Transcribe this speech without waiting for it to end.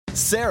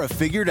Sarah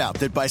figured out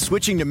that by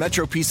switching to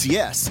Metro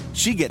PCS,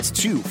 she gets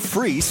 2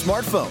 free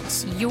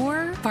smartphones.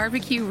 Your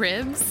barbecue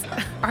ribs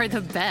are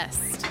the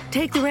best.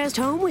 Take the rest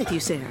home with you,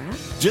 Sarah.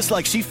 Just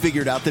like she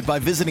figured out that by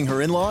visiting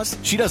her in-laws,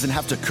 she doesn't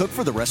have to cook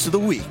for the rest of the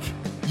week.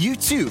 You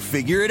too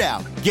figure it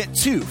out. Get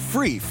 2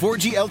 free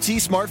 4G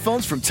LTE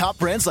smartphones from top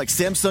brands like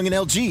Samsung and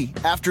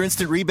LG after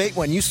instant rebate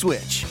when you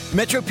switch.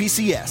 Metro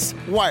PCS.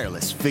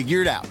 Wireless.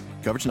 Figure it out.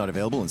 Coverage not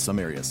available in some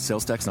areas.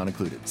 Sales tax not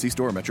included. See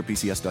store or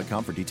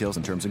metropcs.com for details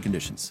and terms and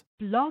conditions.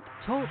 Blog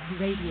Talk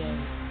Radio.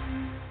 Ladies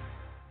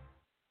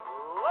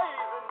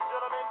and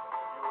gentlemen,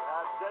 you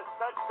have just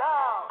touched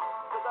down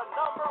to the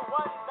 #1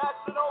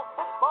 national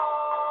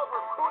football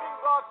recruiting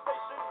blog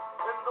station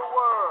in the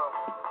world.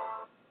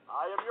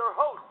 I am your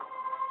host,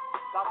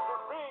 Dr.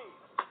 B,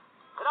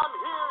 and I'm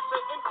here to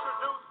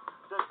introduce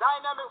the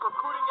dynamic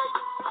recruiting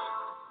agency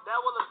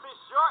that will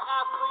assist your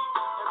athlete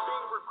in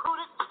being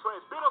recruited to a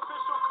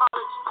beneficial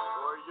college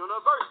or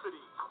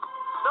university,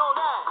 known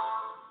as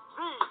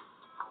the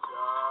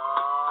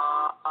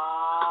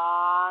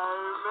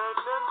Diamond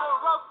in the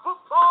Rough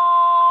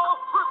Football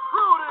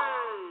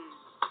Recruiting.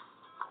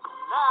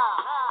 Now,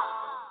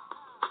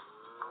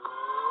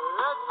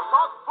 let's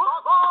talk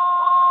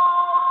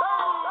football,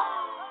 baby.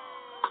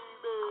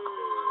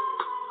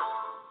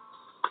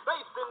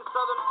 Based in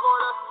Southern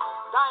Florida,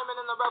 Diamond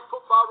in the Rough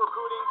Football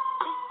Recruiting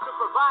seeks to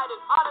provide an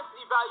honest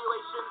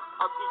evaluation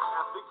of each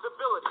athlete's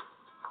ability,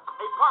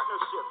 a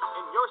partnership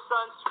in your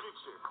son's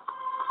future.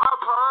 Our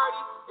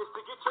priority is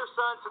to get your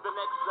son to the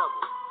next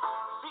level.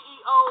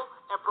 CEO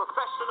and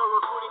professional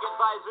recruiting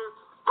advisor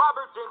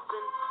Robert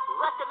Denson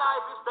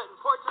recognizes the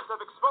importance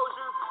of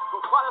exposure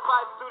for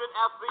qualified student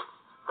athletes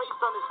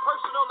based on his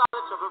personal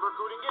knowledge of the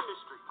recruiting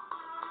industry.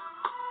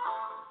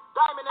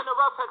 Diamond in the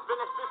Rough has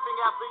been assisting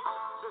athletes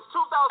since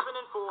 2004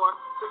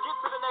 to get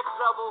to the next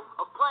level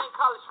of playing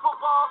college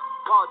football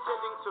while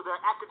attending to their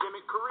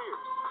academic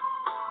careers.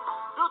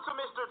 Due to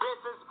Mr.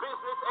 Denson's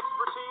business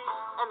expertise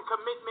and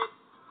commitment,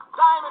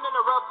 Diamond in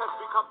the Rough has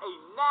become a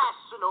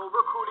national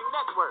recruiting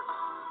network.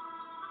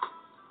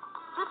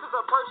 This is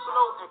a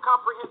personal and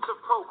comprehensive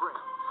program,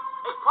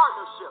 a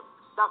partnership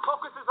that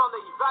focuses on the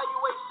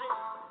evaluation,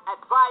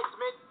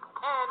 advisement,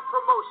 and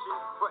promotion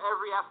for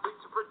every athlete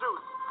to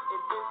produce in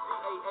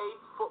NCAA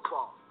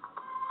football.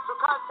 To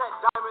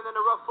contact Diamond in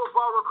the Rough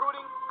Football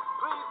Recruiting,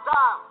 please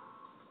dial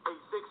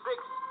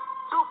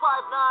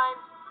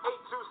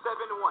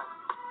 866-259-8271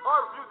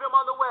 or view them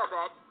on the web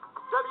at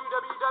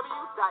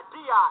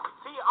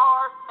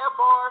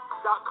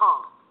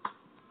www.ditrfr.com.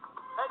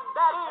 And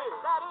that is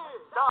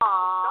Diamond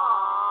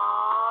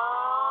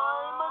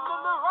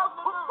in the Rough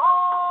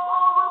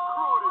Football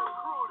Recruiting.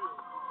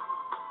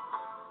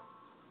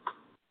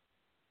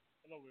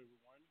 Hello,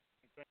 everyone,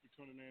 and thank you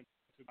for tuning in to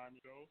the Diamond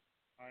Show.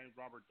 I am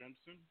Robert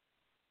Denson,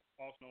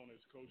 also known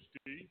as Coach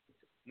D.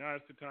 Now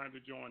it's the time to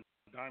join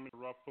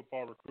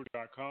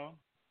DiamondRoughFootballRecruiting.com.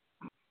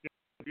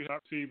 If you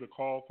have received a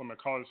call from a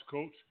college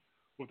coach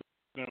within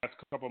the last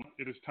couple of months,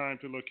 it is time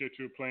to look at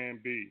your plan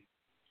B.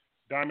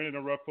 Diamond in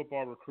the Rough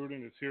Football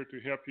Recruiting is here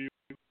to help you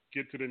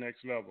get to the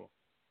next level.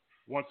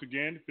 Once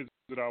again,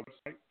 visit our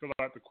website, fill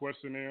out the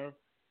questionnaire,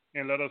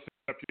 and let us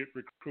help you get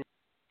recruited.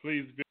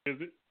 Please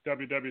visit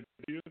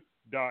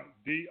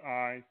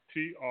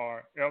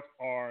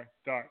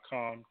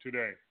www.ditrfr.com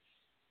today.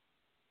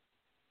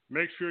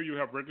 Make sure you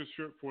have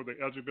registered for the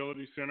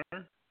Eligibility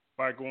Center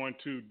by going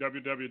to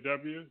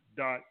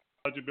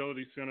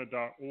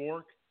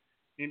www.eligibilitycenter.org.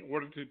 In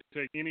order to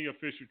take any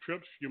official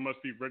trips, you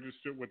must be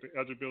registered with the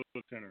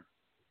Eligibility Center.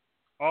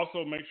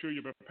 Also, make sure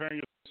you're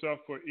preparing yourself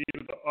for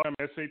either the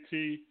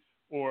SAT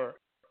or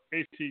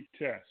ACT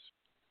test.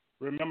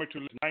 Remember to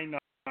list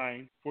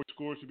 99 for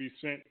scores to be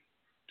sent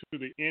to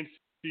the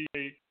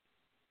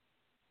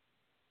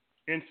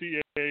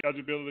NCAA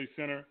Eligibility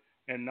Center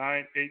and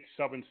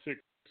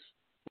 9876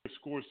 for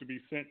scores to be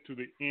sent to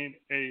the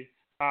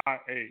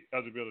NAIA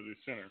Eligibility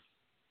Center.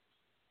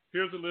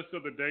 Here's a list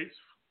of the dates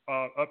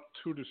up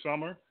to the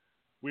summer.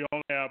 We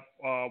only have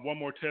one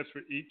more test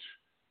for each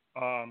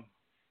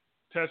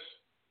test.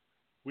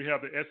 We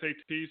have the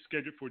SAT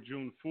scheduled for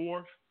June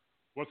 4th.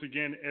 Once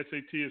again, the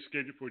SAT is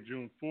scheduled for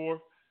June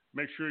 4th.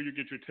 Make sure you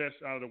get your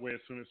test out of the way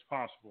as soon as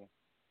possible.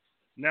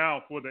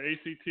 Now, for the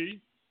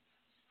ACT,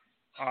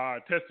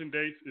 testing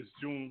dates is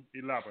June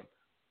 11th.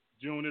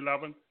 June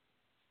 11th,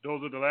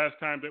 those are the last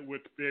time that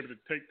we'll be able to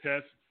take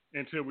tests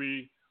until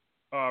we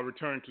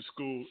return to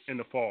school in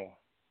the fall.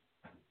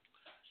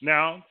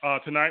 Now,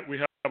 tonight we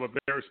have a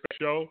very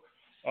special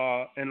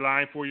show in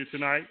line for you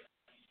tonight.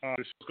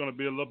 This is going to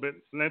be a little bit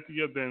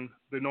lengthier than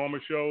the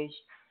normal shows.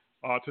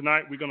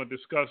 Tonight we're going to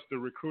discuss the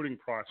recruiting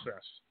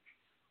process.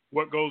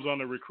 What goes on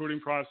the recruiting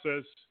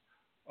process,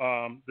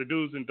 the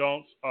do's and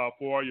don'ts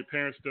for all your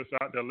parents that's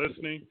out there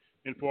listening,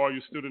 and for all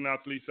your student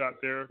athletes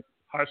out there,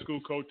 high school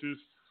coaches,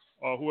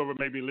 whoever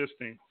may be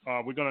listening.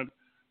 We're going to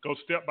go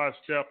step by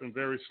step and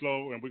very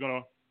slow, and we're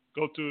going to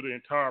go through the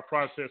entire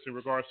process in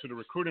regards to the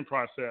recruiting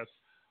process.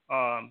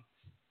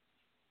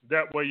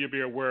 That way you'll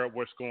be aware of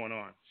what's going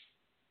on.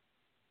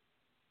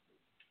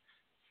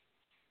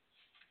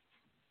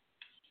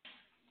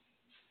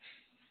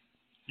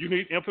 You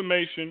need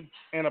information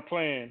and a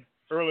plan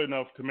early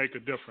enough to make a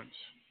difference.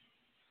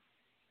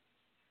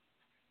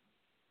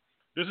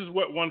 This is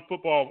what one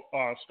football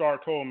star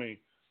told me,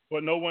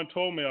 but no one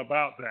told me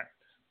about that.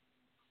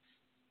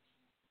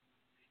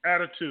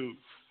 Attitude.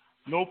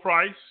 No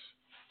price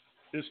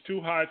is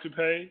too high to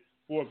pay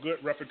for a good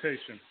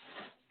reputation.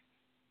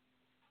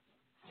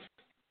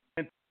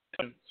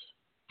 Intelligence.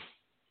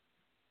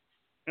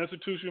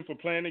 Institution for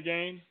playing the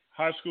game,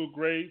 high school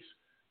grades,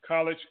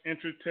 college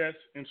entry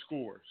tests, and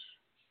scores.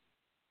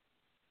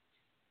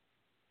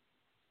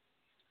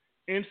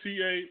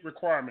 NCAA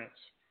requirements.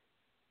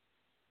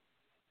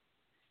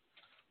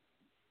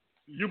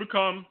 You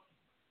become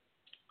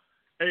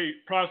a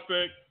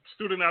prospect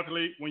student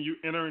athlete when you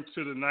enter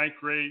into the ninth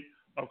grade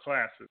of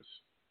classes.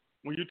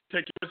 When you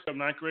take your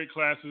ninth grade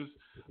classes,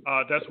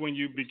 that's when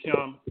you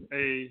become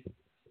a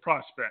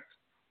prospect.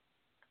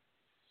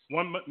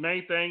 One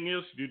main thing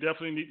is you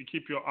definitely need to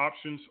keep your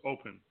options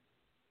open.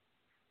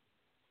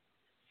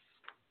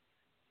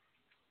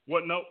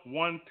 What no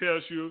one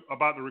tells you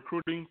about the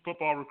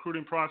football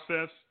recruiting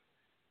process,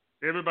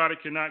 everybody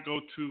cannot go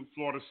to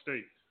Florida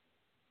State.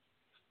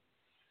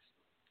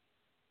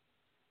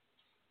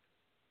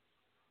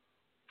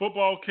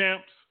 Football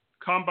camps,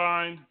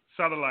 combine,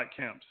 satellite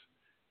camps.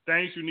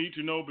 Things you need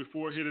to know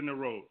before hitting the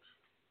road.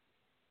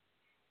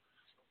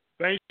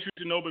 Things you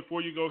need to know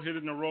before you go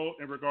hitting the road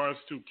in regards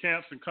to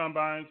camps and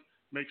combines.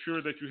 Make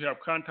sure that you have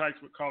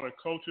contacts with college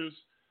coaches.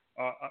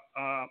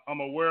 I'm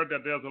aware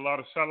that there's a lot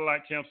of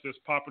satellite camps that's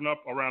popping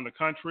up around the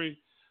country,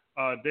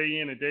 day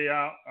in and day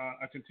out.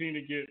 I continue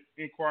to get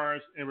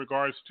inquiries in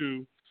regards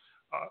to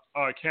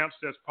camps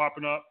that's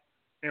popping up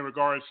in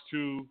regards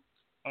to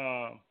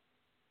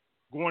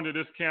going to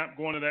this camp,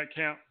 going to that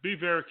camp. Be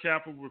very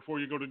careful before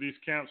you go to these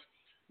camps.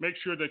 Make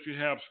sure that you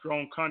have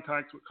strong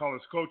contacts with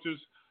college coaches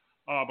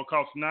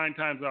because 9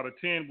 times out of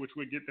 10, which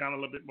we get down a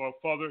little bit more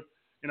further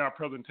in our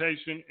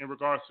presentation in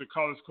regards to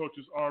college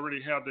coaches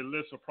already have the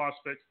list of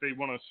prospects they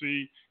want to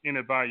see and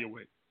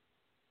evaluate.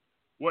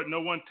 What no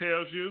one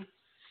tells you,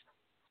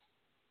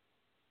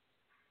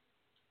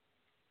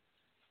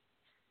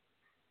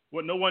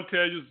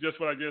 is just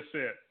what I just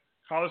said.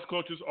 College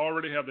coaches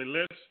already have the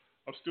list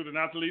of student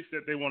athletes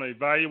that they want to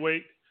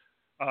evaluate.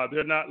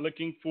 They're not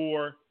looking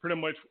for, pretty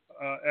much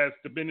as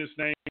the business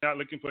name, not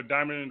looking for a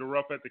diamond in the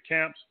rough at the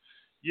camps.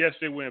 Yes,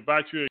 they will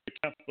invite you to the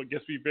camp, but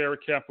just be very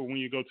careful when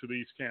you go to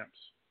these camps.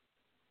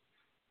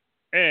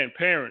 And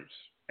parents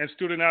and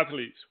student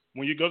athletes,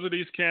 when you go to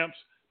these camps,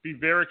 be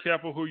very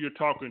careful who you're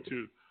talking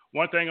to.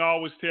 One thing I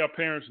always tell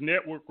parents,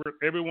 network with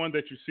everyone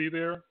that you see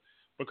there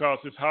because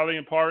it's highly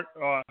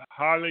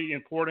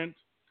important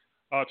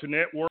to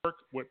network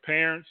with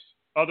parents,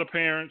 other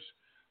parents,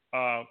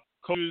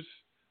 coaches,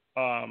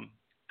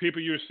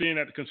 people you're seeing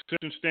at the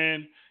concession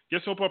stand.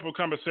 Just open up a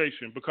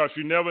conversation because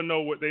you never know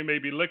what they may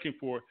be looking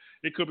for.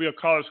 It could be a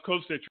college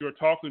coach that you're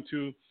talking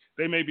to.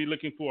 They may be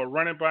looking for a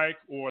running back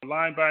or a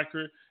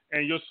linebacker,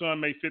 and your son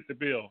may fit the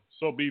bill.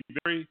 So be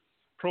very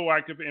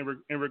proactive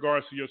in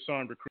regards to your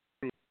son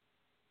recruiting.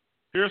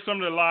 Here are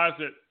some of the lies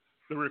that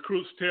the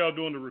recruits tell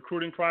during the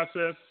recruiting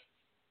process.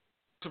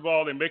 First of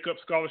all, they make up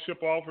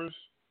scholarship offers,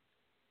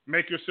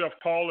 make yourself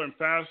taller and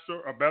faster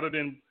or better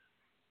than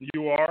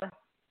you are,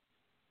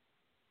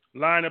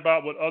 lying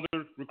about what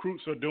other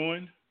recruits are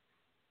doing.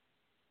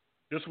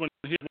 This one,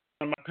 here's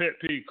one of my pet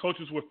peeves.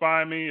 Coaches will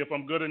find me if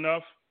I'm good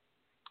enough.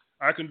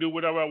 I can do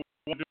whatever I want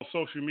to do on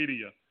social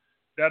media.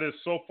 That is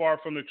so far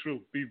from the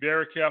truth. Be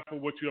very careful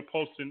what you're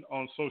posting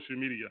on social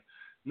media.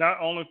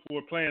 Not only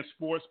for playing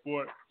sports,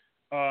 but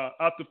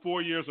after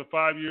 4 years or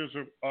 5 years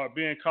of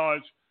being in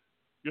college,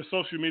 your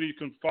social media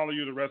can follow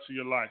you the rest of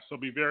your life. So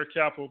be very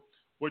careful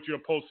what you're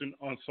posting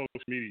on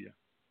social media.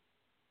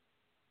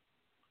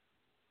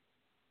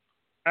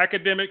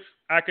 Academics.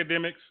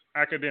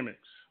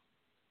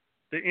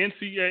 The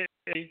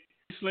NCAA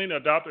recently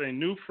adopted a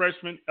new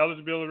freshman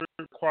eligibility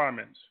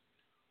requirements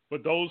for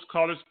those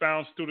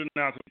college-bound student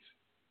athletes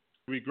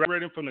to be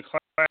graduating from the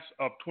class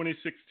of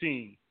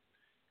 2016.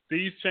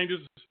 These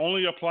changes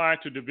only apply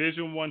to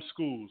Division I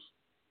schools.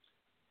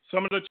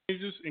 Some of the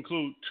changes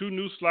include 2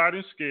 new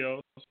sliding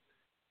scales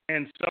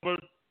and several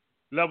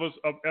levels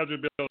of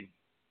eligibility.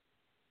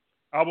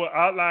 I will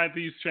outline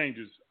these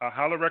changes. I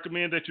highly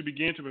recommend that you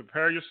begin to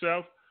prepare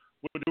yourself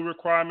with new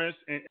requirements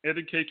and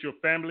educate your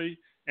family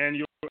and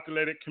your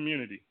athletic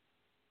community.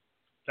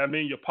 That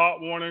means your pot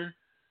warner,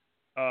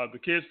 the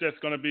kids that's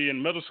going to be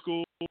in middle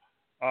school,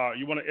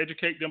 you want to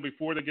educate them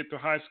before they get to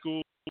high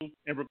school in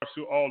regards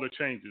to all the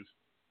changes.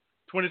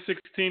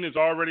 2016 is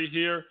already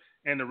here,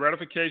 and the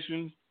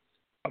ratification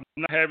of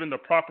not having the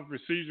proper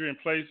procedure in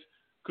place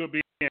could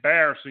be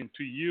embarrassing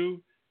to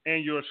you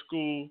and your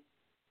school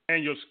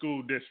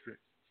district.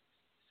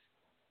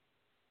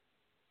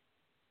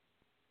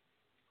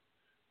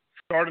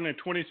 Starting in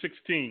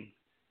 2016,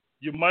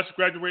 you must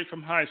graduate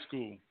from high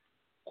school.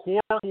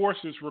 Core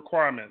courses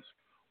requirements.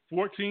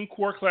 14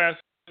 core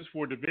classes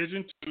for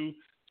Division II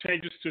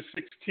changes to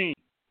 16.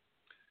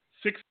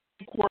 16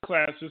 core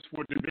classes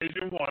for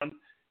Division I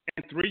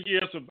and 3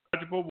 years of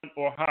algebra 1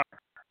 or higher.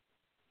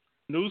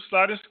 new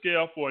sliding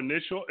scale for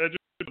initial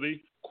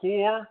eligibility,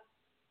 core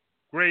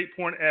grade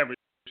point average,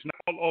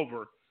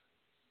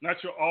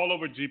 not your all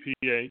over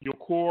GPA, your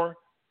core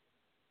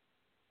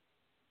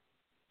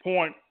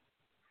point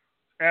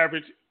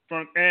average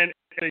from and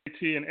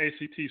SAT and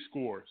ACT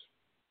scores.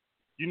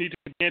 You need to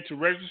begin to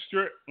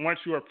register once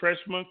you are a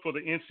freshman for the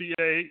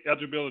NCAA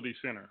Eligibility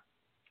Center.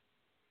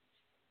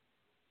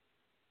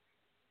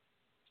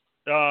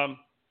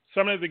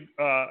 Some of the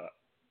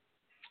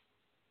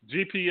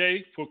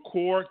GPA for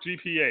core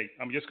GPA.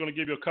 I'm just going to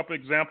give you a couple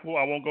examples.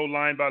 I won't go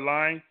line by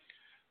line.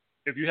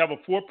 If you have a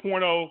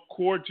 4.0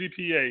 core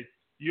GPA,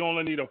 you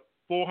only need a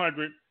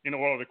 400 in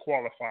order to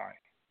qualify.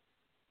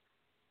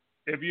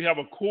 If you have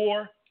a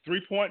core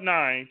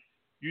 3.9,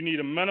 you need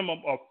a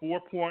minimum of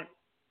 4.40.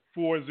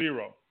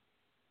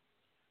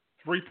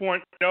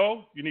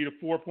 3.0, you need a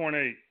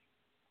 4.8.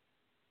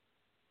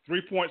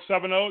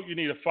 3.70, you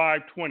need a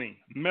 520.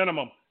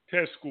 Minimum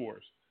test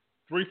scores.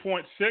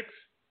 3.6,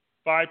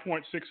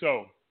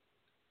 5.60.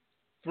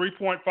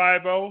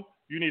 3.50,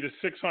 you need a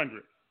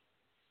 600.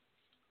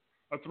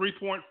 A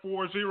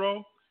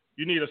 3.40,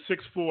 you need a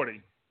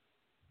 640.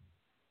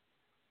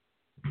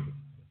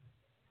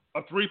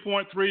 A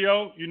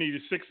 3.30, you need a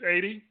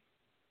 680.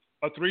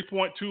 A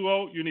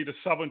 3.20, you need a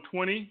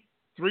 720.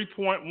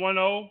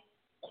 3.10,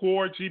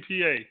 core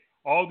GPA.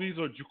 All these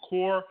are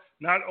core,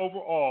 not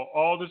overall.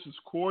 All this is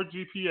core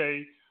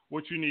GPA,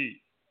 what you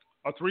need.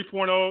 A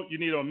 3.0, you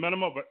need a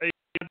minimum of 800.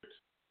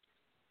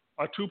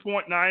 A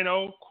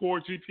 2.90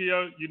 core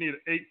GPA, you need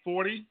an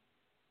 840.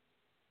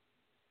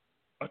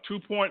 A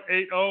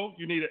 2.80,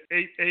 you need an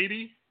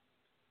 880.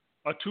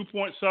 A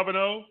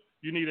 2.70,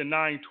 you need a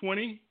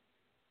 920.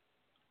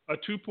 A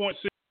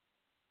 2.6,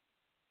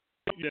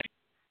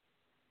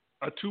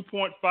 a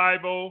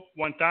 2.50,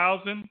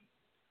 1000.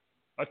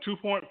 A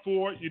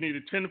 2.4, you need a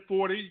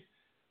 1040.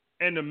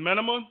 And the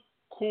minimum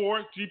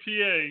core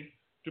GPA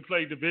to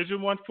play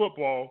Division I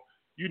football,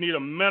 you need a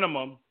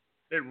minimum.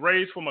 It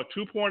raised from a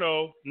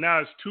 2.0, now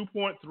it's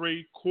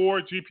 2.3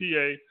 core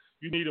GPA.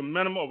 You need a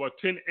minimum of a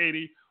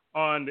 1080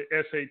 on the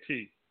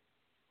SAT.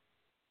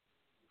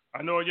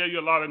 I know I gave you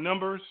a lot of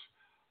numbers.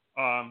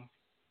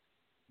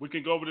 We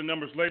can go over the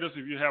numbers later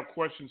if you have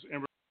questions.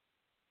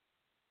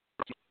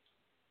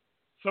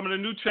 Some of the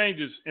new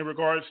changes in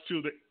regards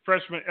to the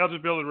freshman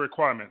eligibility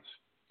requirements.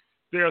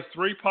 There are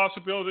 3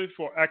 possibilities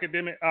for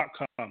academic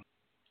outcome.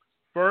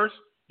 First,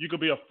 you could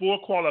be a full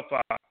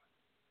qualified.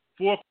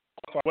 What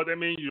that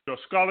means, you're a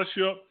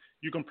scholarship,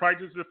 you can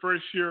practice the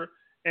first year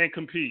and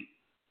compete.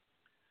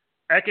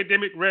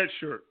 Academic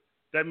redshirt,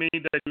 that means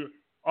that you're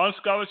on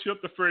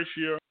scholarship the first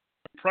year,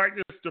 you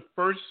practice the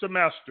first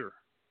semester.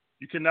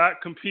 You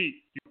cannot compete.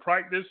 You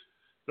practice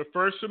the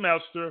first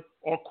semester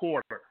or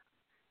quarter.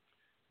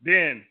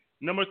 Then,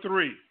 number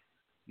 3,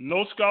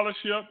 no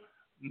scholarship,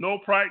 no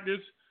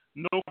practice,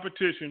 no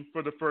competition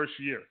for the first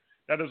year.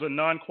 That is a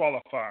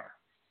non-qualifier.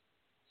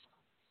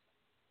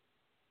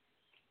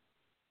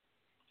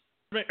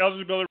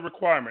 Eligibility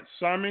requirements.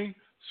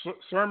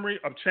 Summary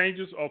of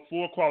changes of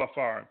full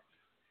qualifier.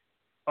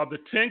 Of the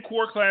 10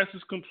 core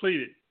classes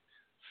completed,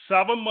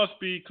 7 must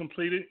be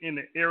completed in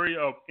the area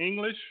of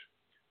English,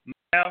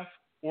 math,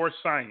 or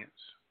science.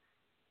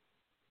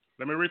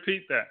 Let me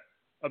repeat that.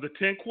 Of the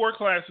 10 core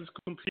classes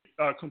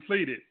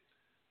completed,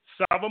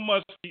 7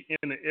 must be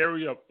in the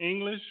area of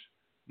English,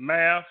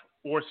 math,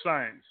 or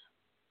science.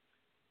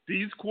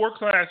 These core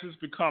classes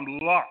become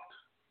locked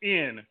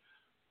in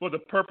for the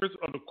purpose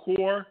of the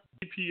core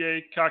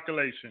GPA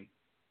calculation.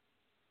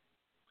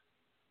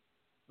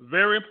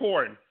 Very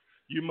important.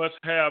 You must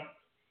have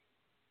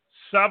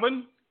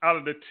 7 out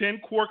of the 10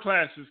 core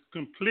classes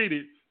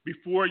completed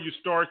before you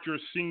start your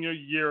senior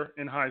year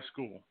in high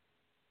school.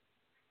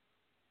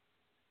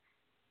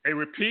 A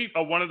repeat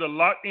of one of the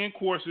locked-in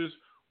courses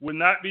will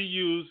not be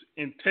used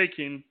in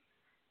taking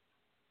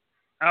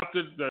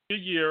after the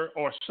year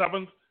or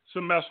 7th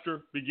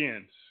semester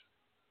begins.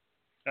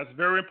 That's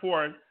very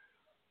important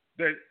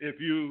that if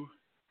you,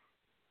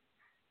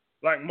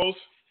 like most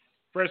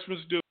freshmen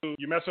do,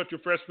 you mess up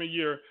your freshman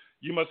year,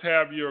 you must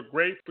have your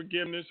grade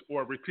forgiveness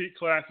or repeat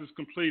classes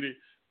completed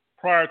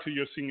prior to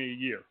your senior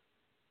year.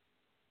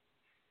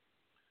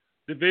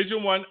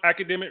 Division I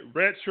academic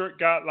red shirt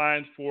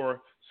guidelines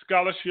for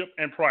scholarship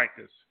and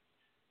practice.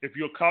 If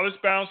you're a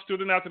college-bound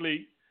student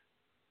athlete,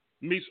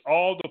 meets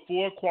all the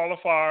 4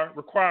 qualifier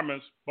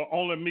requirements, but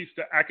only meets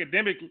the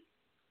academic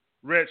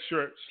red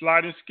shirt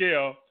sliding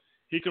scale,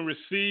 he can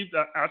receive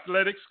the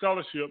athletic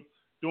scholarship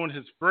during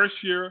his first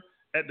year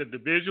at the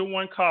Division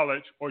I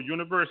college or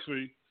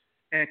university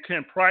and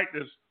can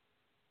practice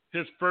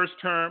his first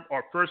term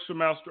or first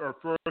semester or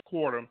first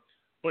quarter,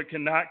 but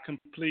cannot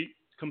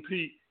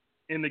compete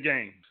in the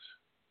games.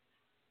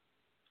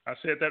 I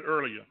said that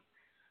earlier.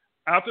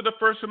 After the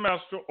first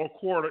semester or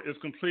quarter is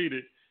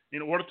completed,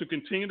 in order to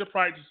continue to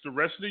practice the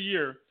rest of the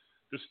year,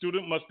 the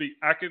student must be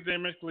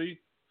academically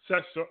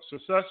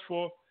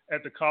successful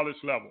at the college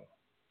level.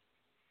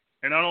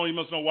 And I know you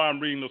must know why I'm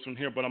reading this from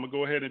here, but I'm going to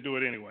go ahead and do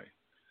it anyway.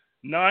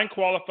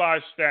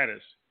 Non-qualified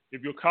status.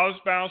 If your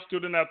college-bound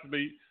student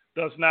athlete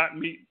does not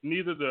meet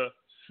neither the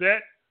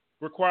set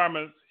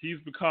requirements, he's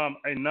become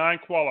a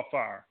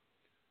non-qualifier.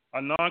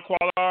 A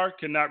non-qualifier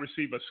cannot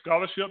receive a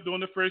scholarship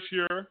during the first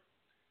year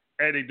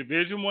at a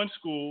Division I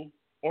school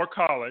or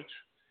college,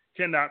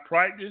 cannot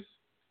practice,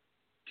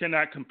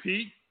 cannot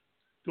compete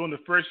during the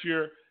first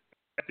year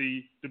at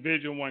the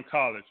Division I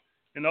college.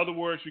 In other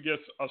words, you're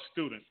just a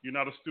student. You're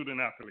not a student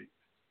athlete.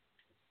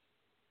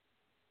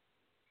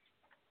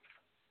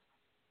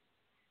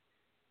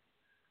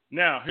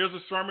 Now, here's a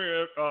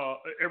summary of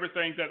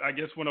everything that I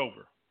just went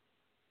over.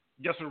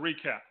 Just a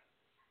recap.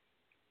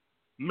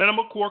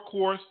 Minimum core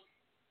course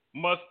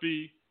must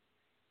be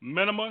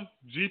minimum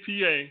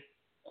GPA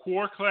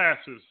core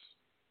classes.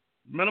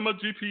 Minimum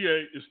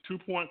GPA is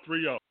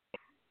 2.30.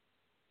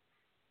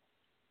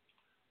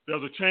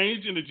 There's a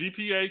change in the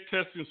GPA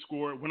testing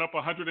score. It went up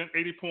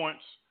 180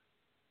 points,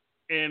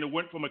 and it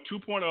went from a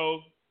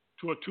 2.0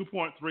 to a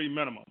 2.3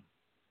 minimum.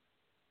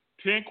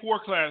 10 core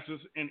classes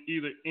in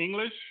either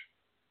English,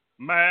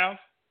 math,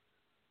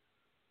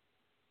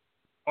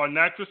 or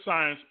natural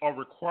science are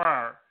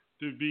required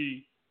to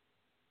be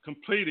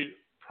completed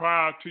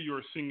prior to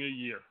your senior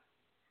year.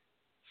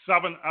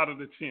 7 out of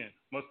the 10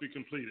 must be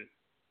completed.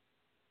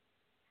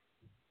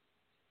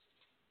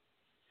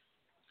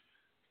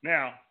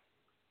 Now,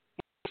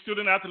 for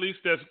student athletes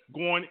that's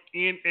going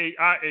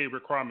NAIA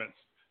requirements,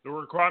 the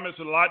requirements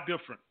are a lot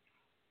different.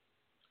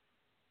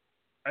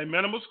 A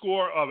minimum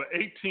score of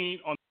 18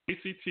 on the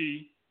ACT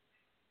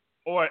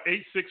or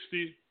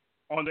 860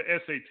 on the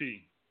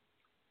SAT.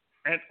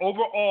 An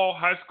overall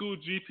high school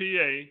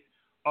GPA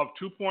of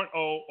 2.0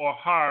 or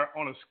higher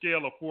on a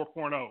scale of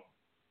 4.0.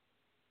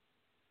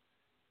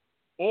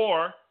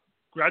 Or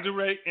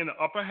graduate in the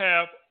upper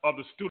half of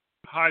the student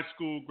high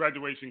school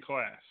graduation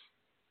class,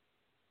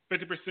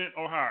 50%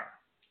 or higher.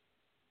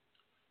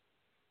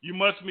 You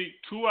must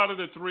meet 2 out of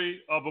the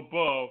 3 of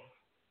above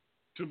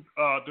to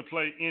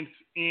play in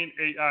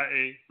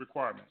NAIA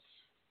requirements.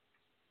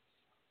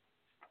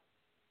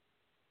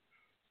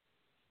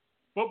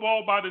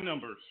 Football by the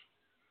numbers.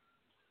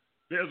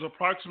 There's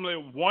approximately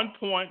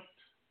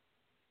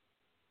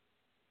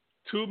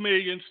 1.2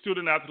 million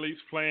student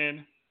athletes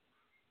playing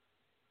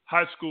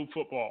high school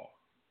football.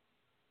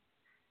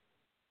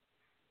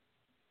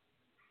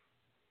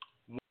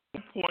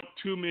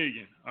 1.2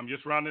 million. I'm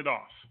just rounding it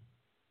off.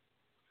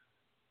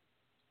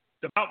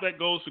 The amount that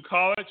goes to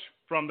college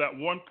from that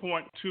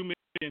 1.2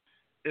 million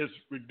is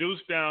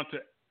reduced down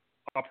to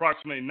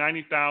approximately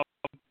 90,000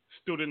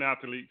 student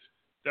athletes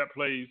that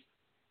plays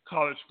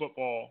college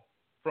football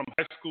from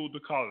high school to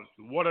college.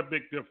 What a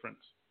big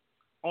difference.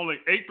 Only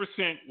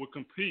 8% will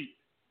compete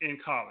in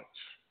college.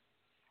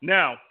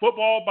 Now,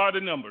 football by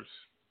the numbers.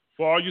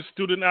 For all you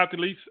student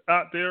athletes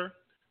out there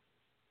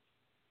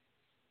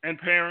and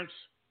parents,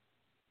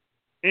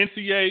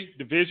 NCAA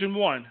Division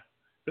I,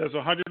 there's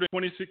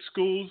 126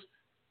 schools.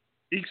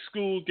 Each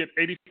school get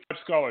 85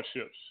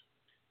 scholarships.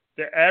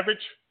 The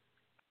average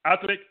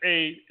athletic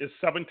aid is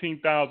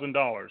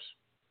 $17,000.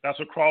 That's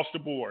across the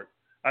board.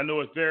 I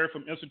know it varies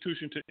from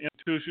institution to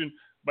institution,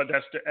 but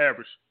that's the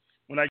average.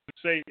 When I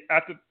say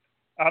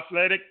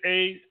athletic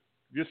aid,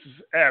 this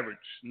is average,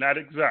 not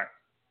exact.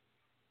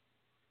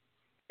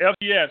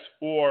 FCS,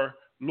 or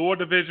Lower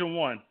Division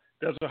I,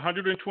 there's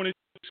 120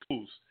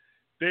 schools.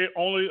 They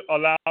only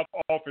allow to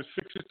offer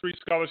 63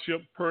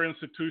 scholarships per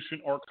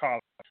institution or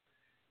college.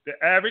 The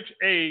average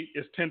aid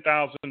is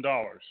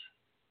 $10,000.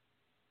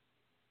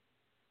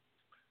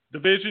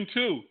 Division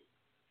II,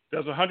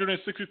 there's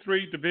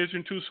 163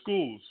 Division II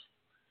schools.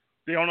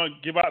 They only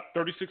give out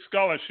 36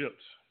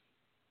 scholarships.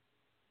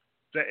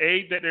 The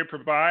aid that they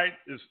provide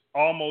is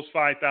almost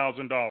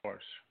 $5,000.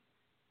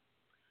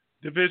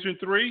 Division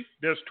III,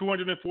 there's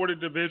 240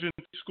 Division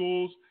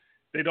schools.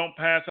 They don't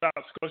pass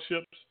out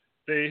scholarships.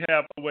 They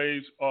have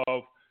ways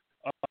of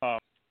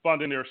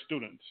funding their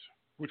students,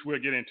 which we'll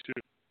get into.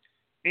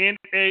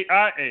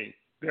 NAIA,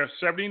 there are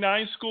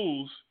 79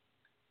 schools.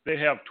 They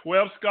have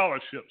 12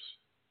 scholarships.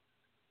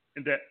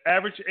 And the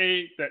average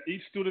aid that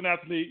each student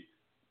athlete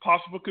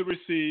possibly could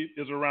receive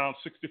is around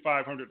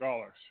 $6,500.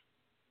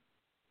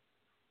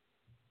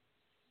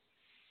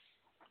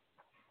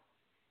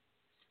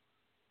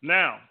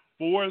 Now,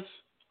 fours,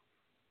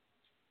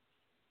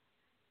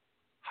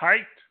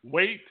 height,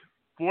 weight,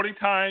 40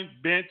 times,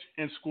 bench,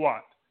 and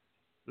squat.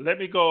 Let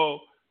me go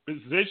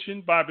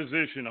position by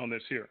position on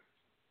this here.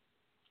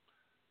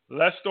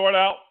 Let's start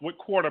out with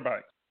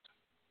quarterbacks.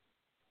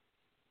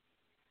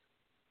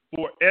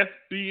 For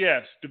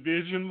FBS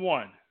Division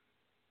I,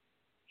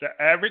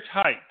 the average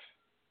height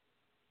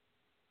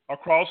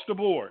across the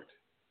board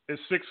is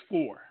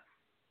 6'4".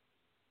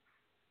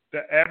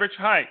 The average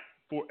height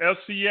for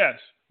LCS,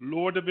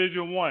 Lower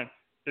Division I,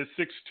 is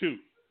 6'2".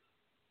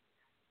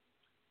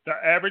 The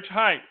average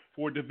height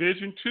for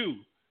Division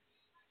II,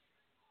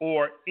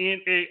 or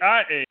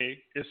NAIA,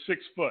 is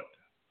 6 foot.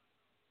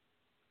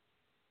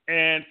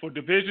 And for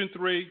Division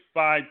III,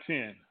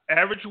 5'10".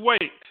 Average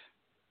weight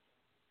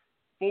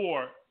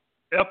for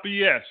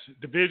FBS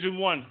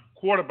Division I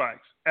quarterbacks,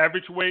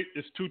 average weight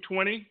is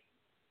 220.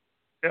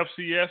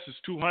 FCS is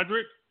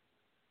 200.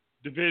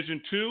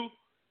 Division II,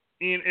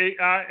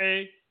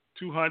 NAIA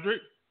 200,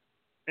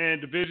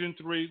 and Division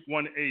III,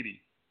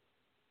 180.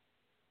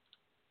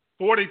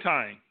 40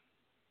 time.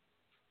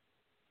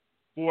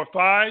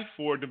 4.5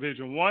 for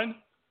Division I,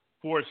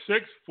 4.6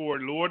 for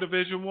Lower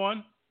Division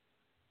I,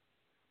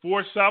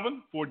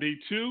 4.7 for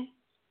D2,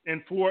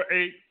 and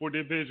 4.8 for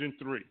Division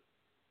III.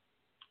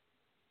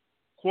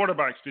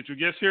 Quarterbacks, did you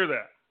just hear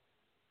that?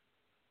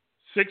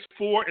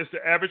 6'4" is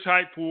the average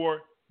height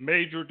for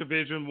major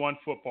Division I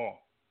football.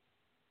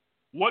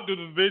 What do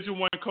the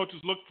Division I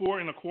coaches look for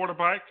in a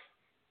quarterback?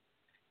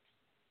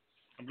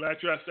 I'm glad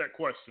you asked that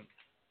question.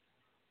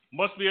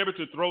 Must be able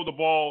to throw the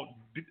ball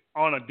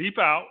on a deep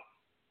out,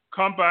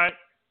 come back,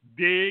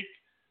 dig,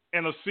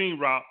 and a seam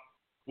route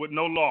with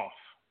no loss.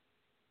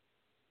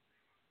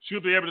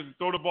 Should be able to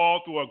throw the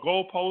ball through a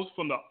goal post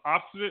from the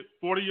opposite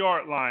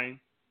 40-yard line.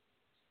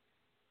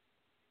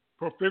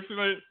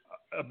 Proficient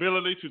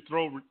ability to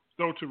throw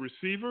to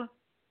receiver,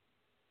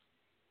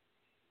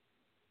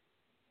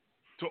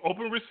 to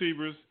open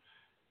receivers,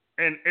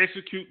 and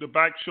execute the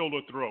back shoulder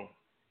throw.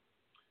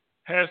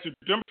 Has to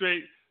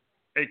demonstrate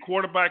a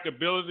quarterback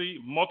ability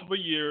multiple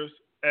years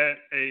at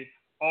a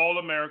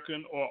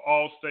All-American or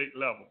All-State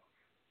level.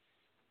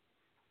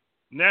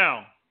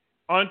 Now,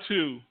 on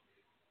to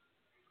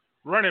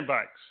running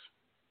backs.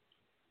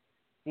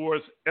 For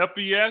his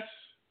FBS,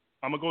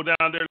 I'm going to go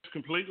down there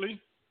completely,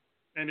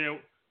 and then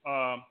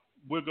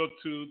we'll go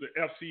to the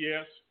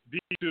FCS,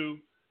 D2,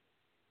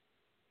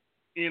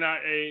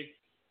 NIA,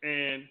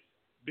 and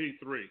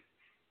D3.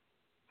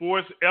 For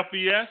his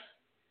FBS,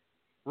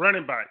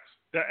 running backs,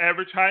 the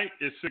average height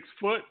is 6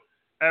 foot,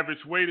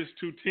 average weight is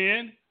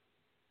 210,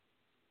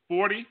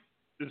 40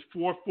 is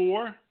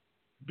 4'4",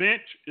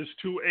 bench is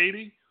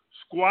 280,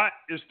 squat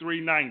is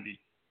 390.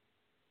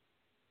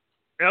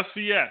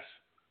 FCS,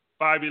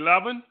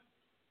 5'11",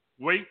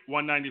 weight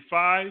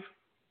 195,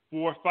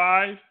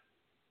 4'5",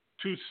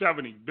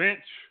 270, bench,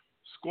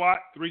 squat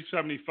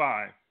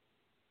 375.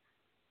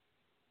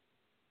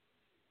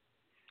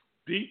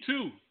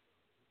 D2,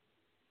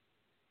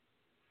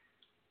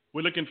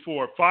 we're looking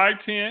for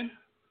 5'10",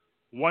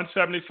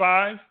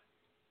 175,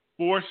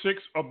 4'6"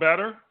 or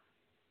better,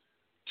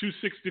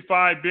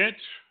 265 bench.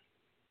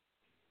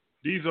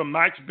 These are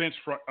max bench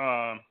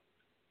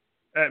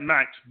at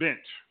max bench.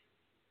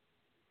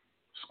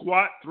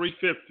 Squat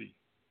 350.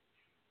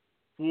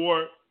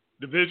 For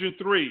Division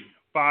III,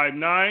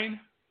 5'9",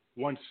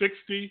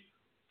 160,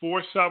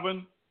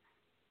 4'7",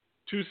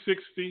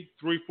 260,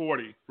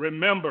 340.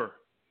 Remember,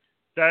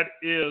 that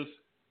is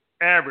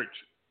average.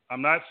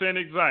 I'm not saying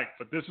exact,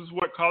 but this is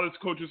what college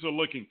coaches are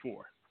looking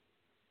for.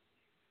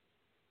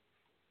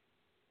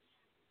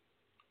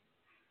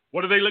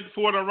 What do they look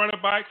for in a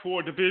running back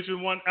for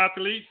Division I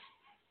athletes?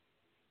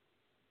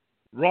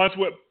 Runs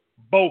with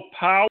both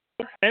power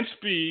and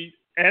speed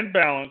and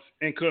balance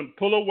and can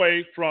pull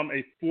away from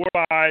a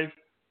 4'5",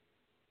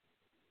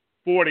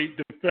 40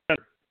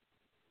 defender.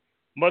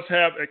 Must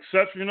have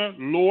exceptional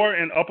lower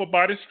and upper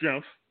body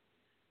strength,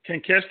 can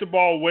catch the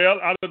ball well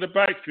out of the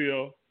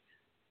backfield,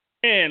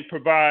 and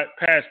provide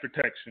pass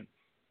protection,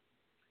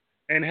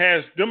 and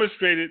has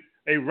demonstrated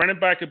a running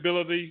back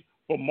ability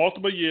for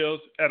multiple years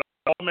at an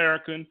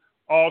All-American,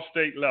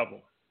 All-State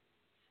level.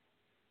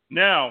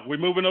 Now, we're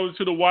moving over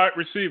to the wide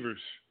receivers.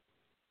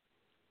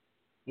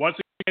 Once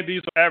again,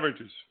 these are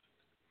averages.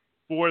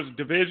 For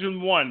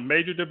Division I,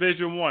 major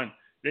Division I,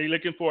 they're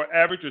looking for an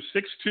average of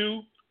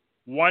 6'2",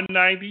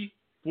 190,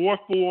 4'4",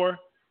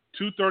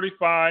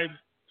 235,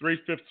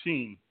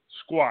 315,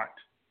 squat.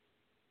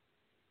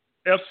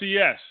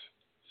 FCS,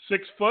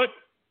 6 foot,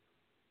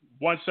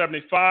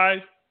 175,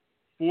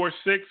 4'6",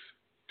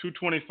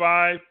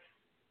 225,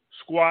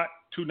 squat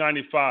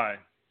 295.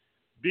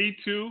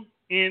 D2,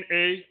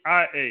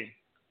 NAIA,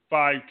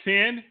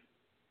 5'10",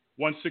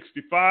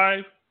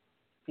 165,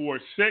 4'6",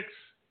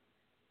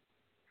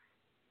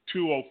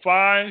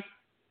 205,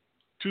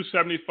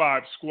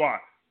 275 squat.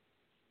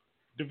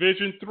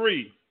 Division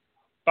III,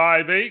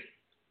 5'8",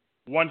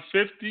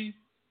 150,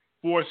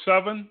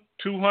 4'7",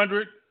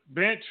 200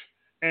 bench,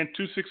 and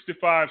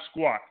 265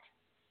 squat.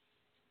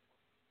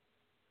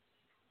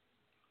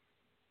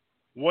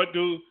 What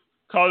do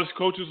college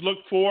coaches look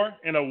for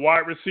in a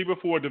wide receiver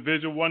for a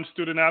Division I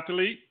student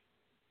athlete?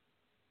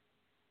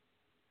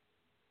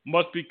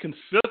 Must be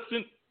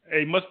consistent.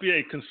 Must be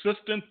a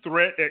consistent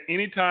threat at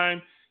any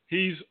time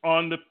he's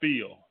on the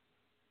field.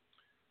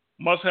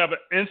 Must have an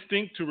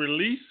instinct to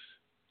release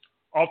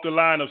off the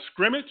line of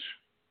scrimmage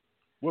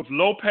with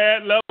low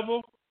pad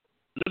level,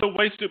 little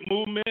wasted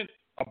movement,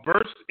 a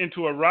burst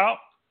into a route,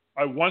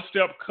 a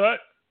one-step cut,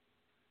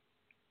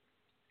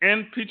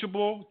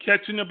 impeachable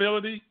catching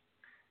ability,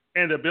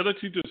 and the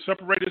ability to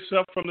separate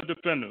itself from the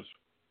defenders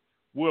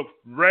with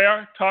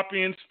rare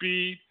top-end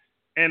speed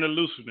and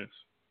elusiveness.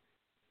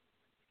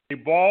 A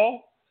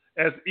ball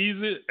as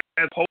easy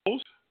as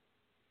post,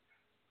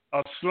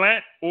 a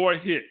slant, or a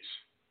hitch.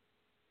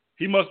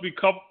 He must be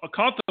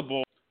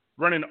comfortable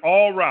running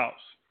all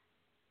routes,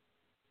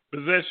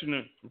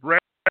 possessing rare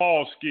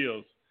ball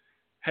skills,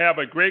 have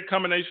a great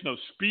combination of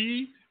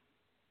speed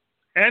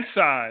and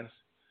size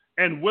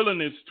and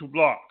willingness to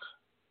block.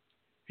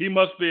 He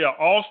must be an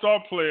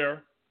all-star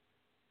player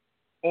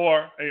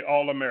or an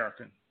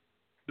All-American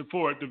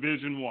for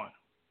Division I.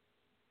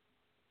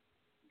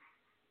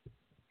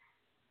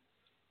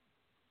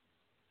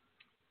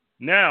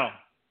 Now,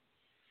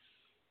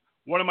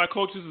 one of my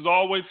coaches has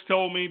always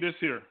told me this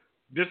here.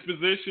 This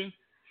position,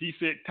 he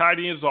said, tight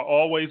ends are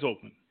always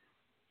open.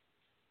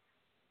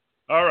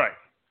 All right.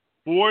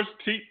 For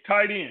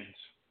tight ends.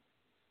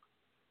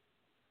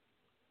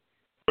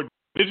 For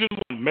Division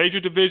I, Major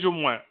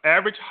Division I,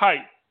 average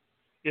height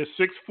is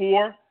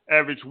 6'4",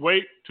 average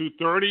weight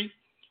 230,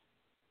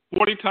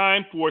 40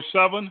 time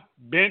 4'7",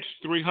 bench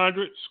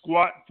 300,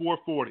 squat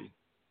 440.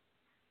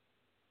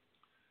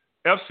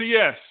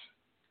 FCS,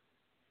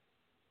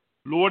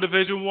 Lower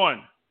Division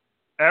I,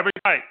 average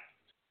height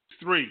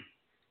 6'3",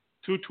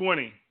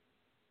 220,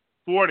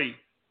 40,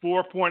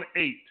 4.8,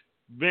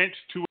 bench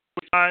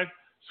 285,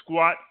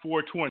 squat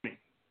 420.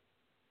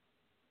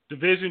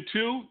 Division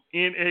II,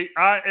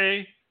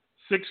 NAIA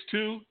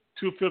 6'2",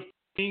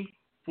 215,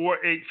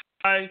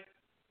 485,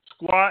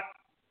 squat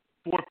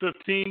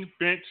 415,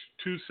 bench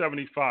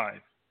 275.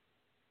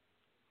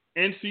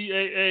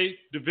 NCAA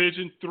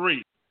Division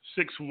III,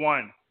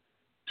 6'1",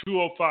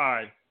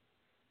 205,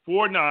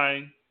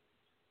 49,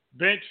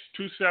 bench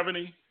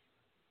 270,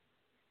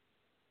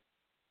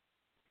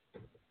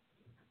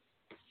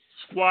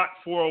 squat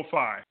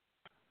 405.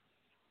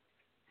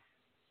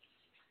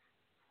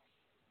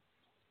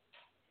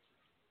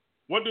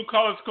 What do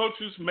college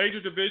coaches, major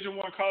Division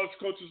I college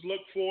coaches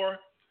look for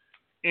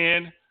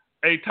in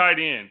a tight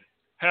end?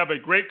 Have a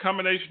great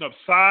combination of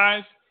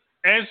size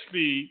and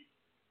speed,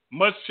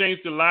 must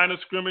change the line of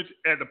scrimmage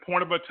at the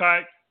point of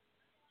attack,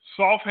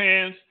 soft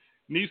hands,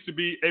 needs to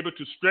be able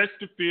to stretch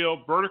the field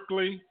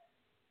vertically,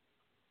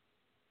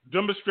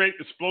 demonstrate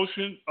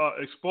explosion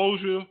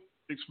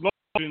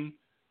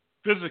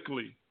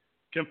physically,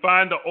 can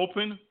find the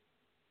open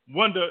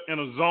window in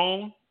a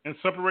zone and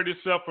separate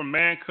itself from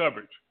man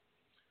coverage.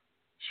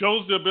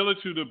 Shows the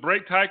ability to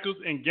break tackles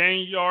and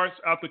gain yards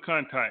after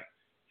contact.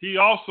 He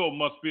also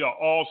must be an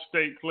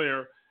all-state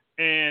player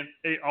and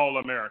an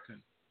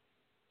All-American.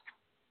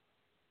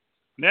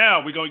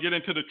 Now we're going to get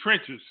into the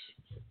trenches.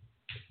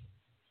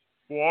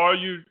 For all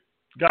you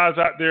guys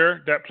out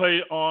there that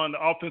play on the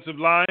offensive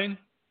line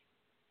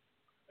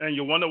and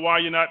you wonder why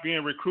you're not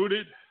being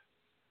recruited,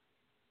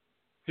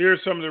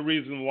 here's some of the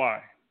reasons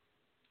why.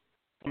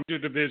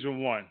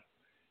 Division I.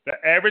 The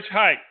average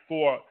height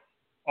for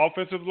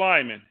offensive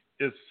linemen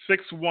is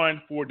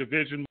 6'1" for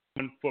Division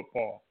I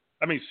football.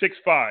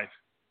 6'5"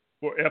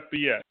 for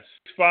FBS.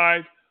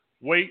 6'5",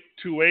 weight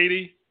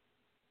 280,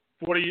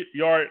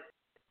 40-yard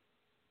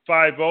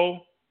 5'0",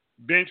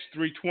 bench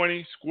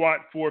 320, squat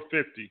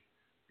 450.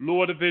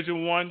 Lower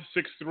Division I,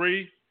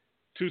 6'3",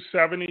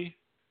 270,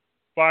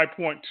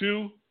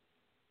 5.2,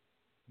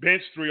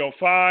 bench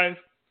 305,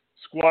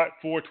 squat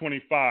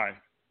 425.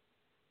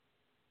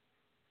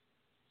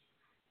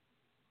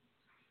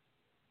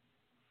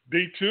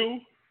 D2,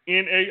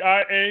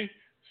 NAIA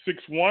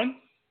 6'1",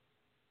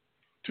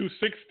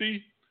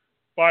 260,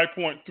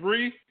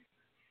 5.3,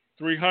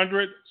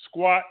 300,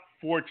 squat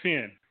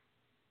 410.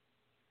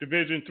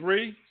 Division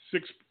III,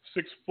 6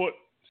 foot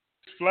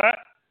flat,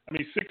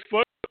 6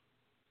 foot,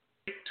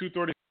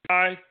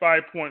 235,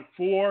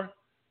 5.4,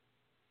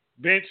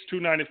 bench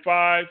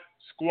 295,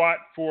 squat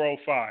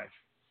 405.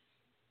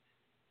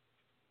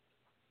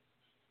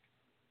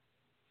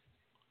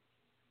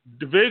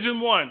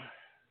 Division I,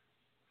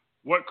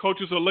 what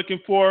coaches are looking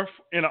for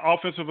in an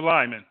offensive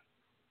lineman.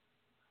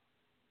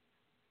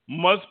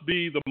 Must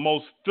be the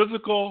most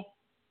physical,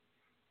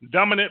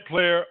 dominant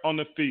player on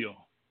the field.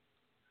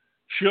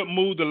 Should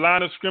move the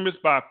line of scrimmage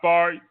by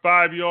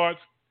 5 yards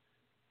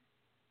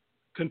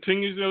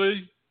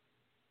continuously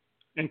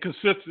and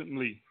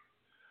consistently.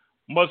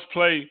 Must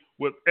play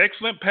with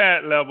excellent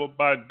pad level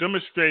by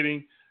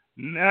demonstrating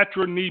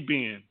natural knee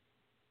bend.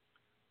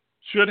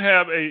 Should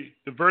have a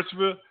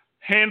versatile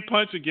hand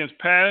punch against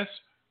pass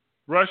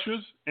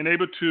rushers and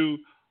able to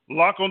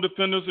lock on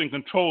defenders and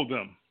control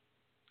them.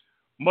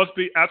 Must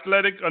be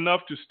athletic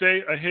enough to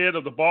stay ahead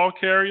of the ball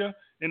carrier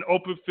in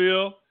open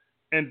field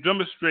and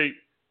demonstrate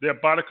their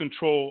body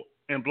control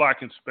and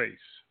blocking space.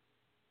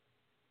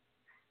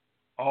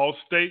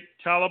 All-state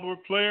caliber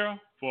player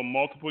for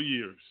multiple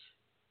years.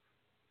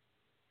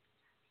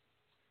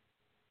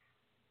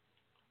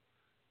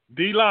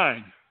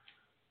 D-line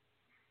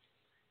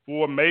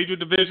for major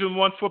Division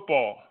I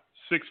football,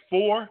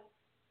 6'4",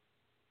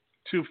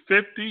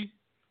 250,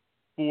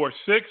 4'6",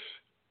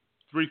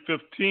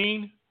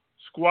 315,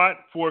 squat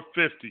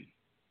 450.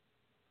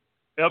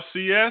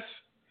 FCS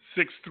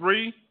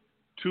 6'3",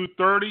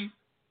 230,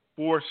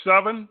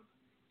 4'7",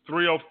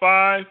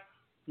 305,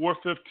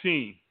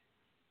 415.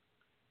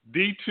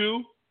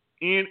 D2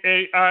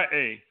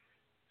 NAIA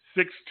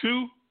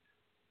 6'2",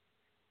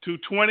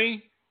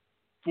 220,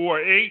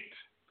 4'8",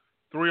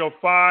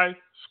 305,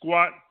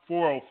 squat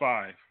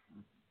 405.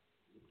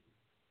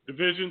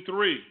 Division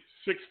III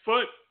 6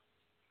 foot,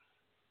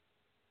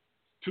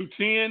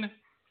 210,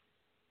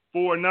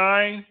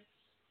 4'9",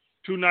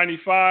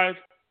 295,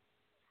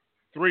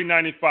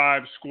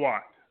 395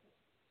 squat.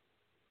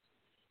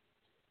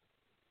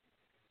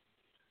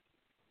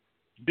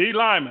 D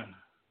linemen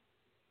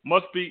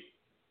must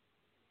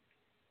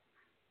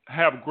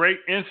have great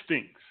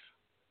instincts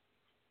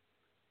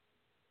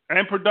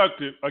and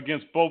productive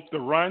against both the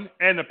run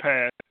and the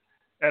pass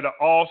at an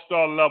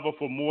all-star level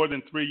for more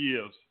than 3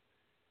 years.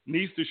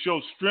 Needs to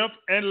show strength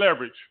and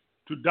leverage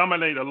to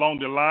dominate along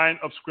the line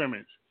of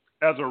scrimmage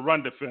as a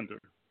run defender.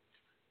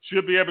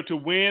 Should be able to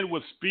win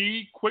with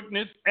speed,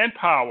 quickness, and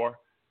power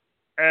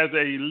as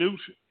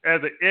an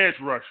edge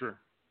rusher.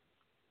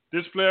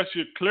 This player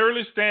should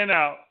clearly stand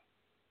out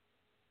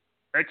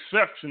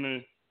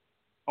exceptionally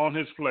on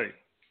his play.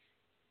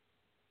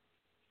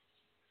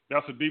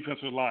 That's a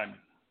defensive lineman.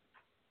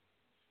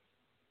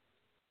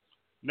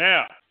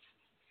 Now,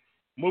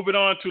 moving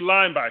on to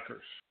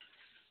linebackers.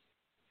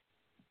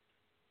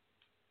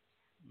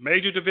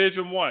 Major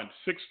Division I,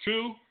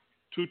 6'2",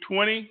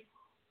 220,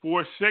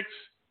 4'6",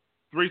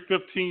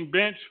 315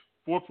 bench,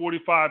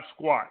 445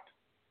 squat.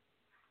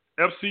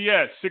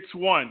 FCS,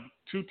 6'1",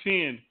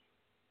 210,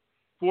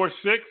 4'6",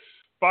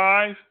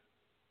 5,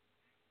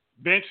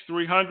 bench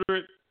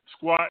 300,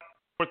 squat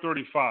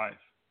 435.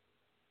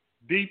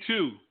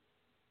 D2,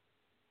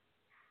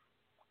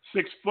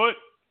 6 foot,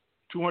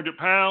 200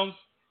 pounds,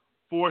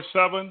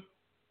 4'7",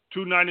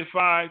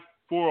 295,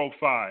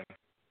 405.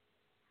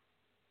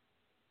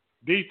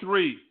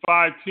 D3,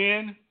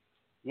 5'10",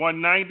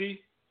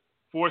 190,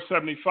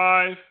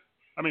 4.75,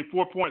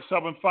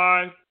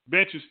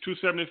 bench is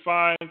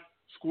 275,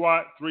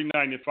 squat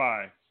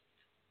 395.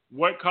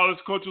 What college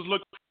coaches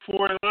look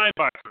for in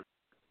linebackers?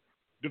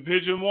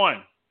 Division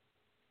I.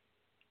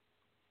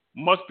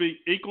 Must be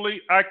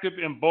equally active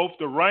in both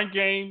the run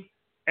game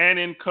and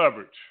in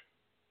coverage.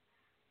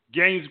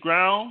 Gains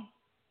ground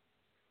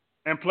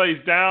and plays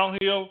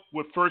downhill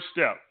with first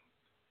step.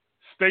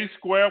 Stay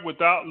square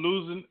without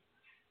losing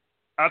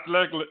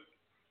athleticism.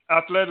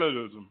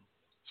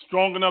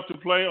 Strong enough to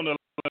play on the line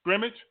of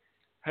scrimmage.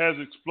 Has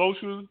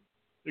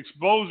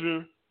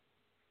exposure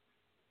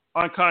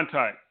on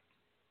contact.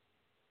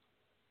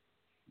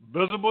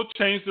 Visible,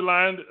 change the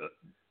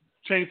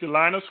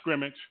line of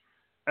scrimmage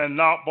and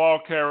knock ball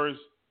carriers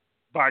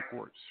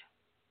backwards.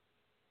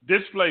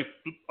 Display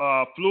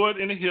fluid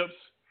in the hips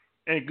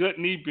and good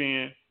knee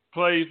bend,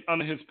 plays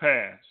under his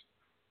pass.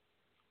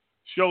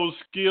 Shows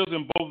skills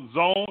in both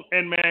zone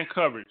and man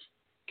coverage.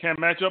 Can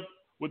match up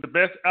with the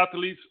best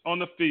athletes on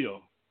the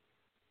field.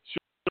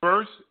 Shows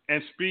burst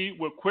and speed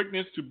with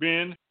quickness to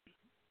bend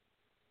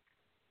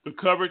the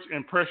coverage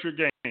and pressure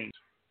gains.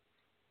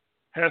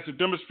 Has to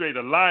demonstrate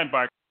a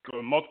linebacker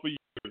in multiple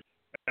years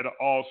at an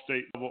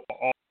all-state level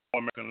or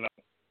all-American level.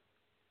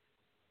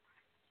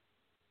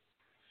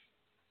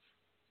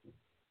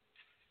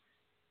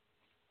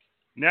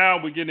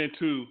 Now we get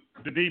into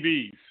the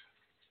DBs.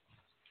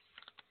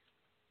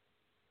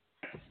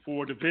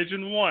 For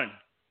Division I,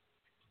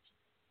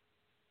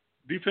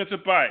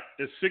 defensive back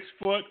is 6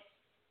 foot,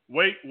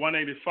 weight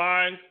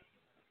 185,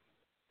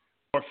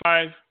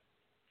 4'5",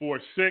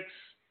 4'6",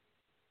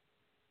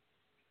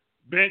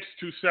 bench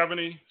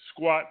 270,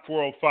 squat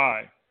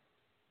 405.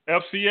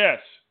 FCS,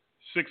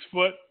 6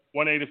 foot,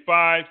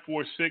 185,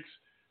 4'6",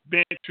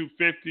 bench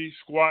 250,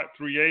 squat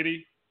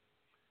 380.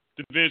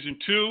 Division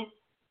II,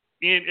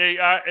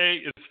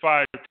 NAIA is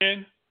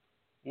 5'10",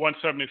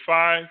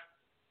 175,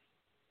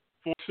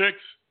 4'6",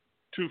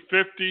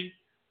 250,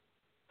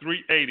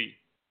 380.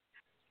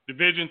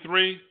 Division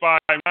III,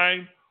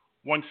 5'9",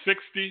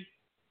 160,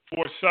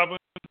 4'7",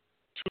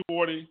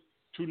 240,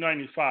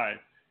 295.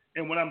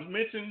 And when I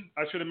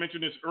should have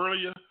mentioned this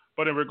earlier,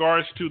 but in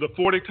regards to the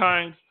 40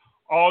 times,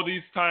 all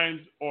these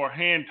times are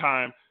hand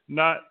time,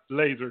 not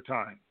laser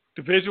time.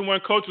 Division I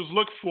coaches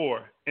look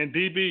for in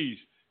DBs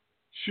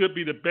should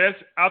be the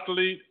best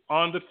athlete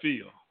on the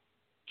field.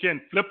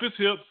 Can flip his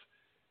hips,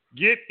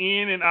 get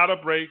in and out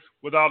of breaks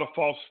without a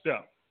false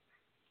step.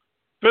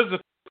 Physical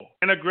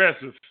and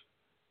aggressive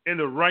in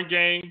the run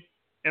game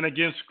and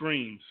against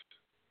screens.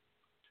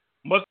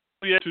 Must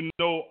be able to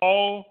know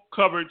all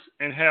coverage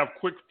and have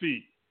quick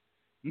feet.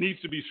 Needs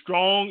to be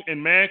strong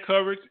in man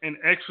coverage and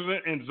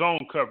excellent in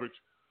zone coverage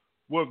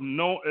with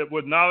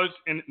knowledge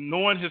and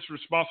knowing his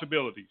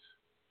responsibilities.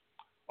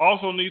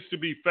 Also needs to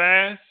be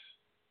fast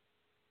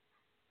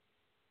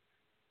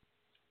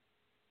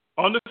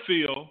on the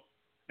field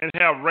and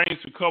have range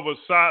to cover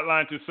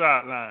sideline to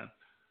sideline.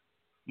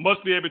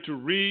 Must be able to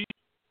read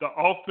the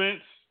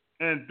offense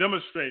and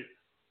demonstrate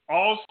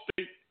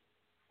all-state,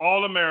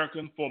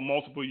 all-American for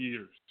multiple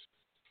years.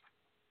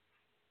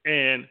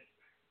 And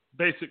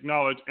basic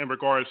knowledge in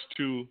regards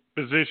to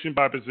position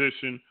by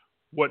position,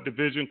 what the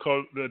Division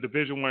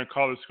I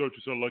college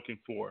coaches are looking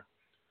for.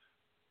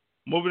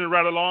 Moving it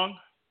right along,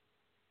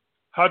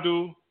 how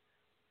do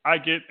I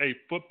get a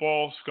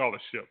football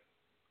scholarship?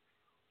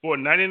 For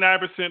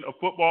 99% of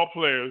football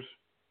players,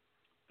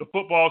 the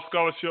football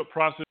scholarship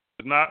process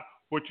is not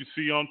what you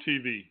see on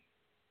TV.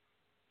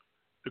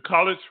 The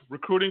college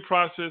recruiting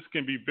process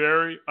can be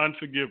very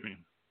unforgiving.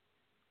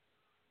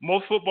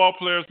 Most football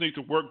players need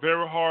to work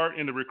very hard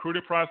in the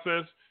recruiting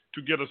process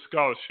to get a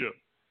scholarship.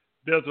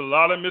 There's a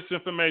lot of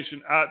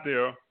misinformation out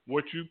there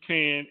what you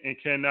can and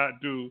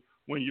cannot do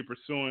when you're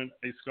pursuing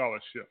a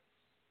scholarship.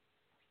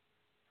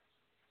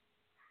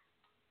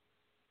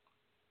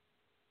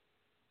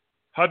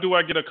 How do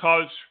I get a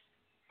college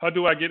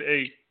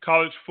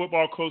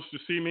football coach to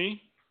see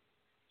me?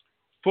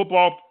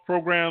 Football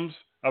programs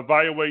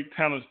evaluate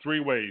talents three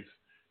ways.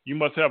 You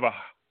must have a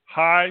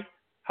high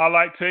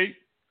highlight tape,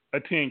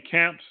 attend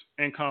camps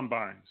and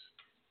combines.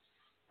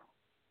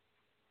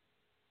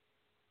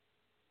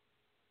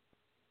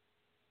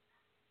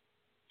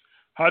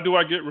 How do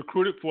I get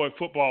recruited for a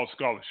football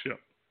scholarship?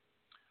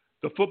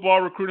 The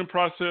football recruiting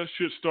process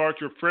should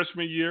start your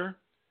freshman year.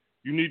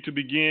 You need to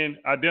begin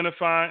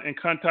identifying and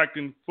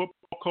contacting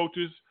football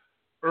coaches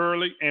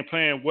early and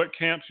plan what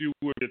camps you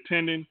will be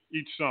attending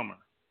each summer.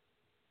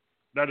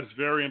 That is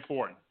very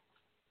important.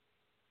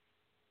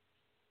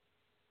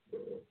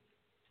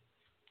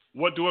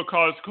 What do a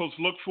college coach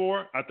look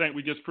for? I think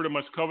we just pretty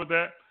much covered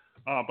that,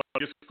 but I'll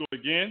just go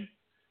again.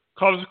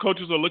 College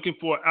coaches are looking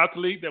for an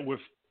athlete that would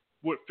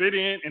fit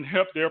in and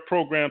help their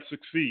program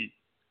succeed.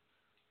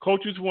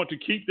 Coaches want to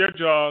keep their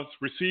jobs,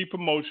 receive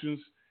promotions,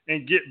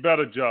 and get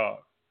better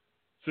jobs.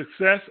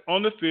 Success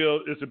on the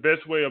field is the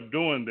best way of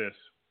doing this.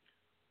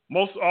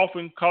 Most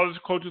often, college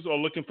coaches are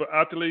looking for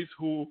athletes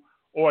who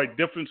are a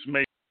difference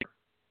maker.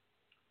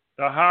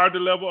 The higher the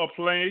level of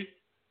play,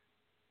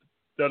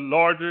 the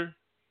larger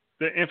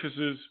the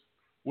emphasis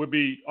would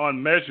be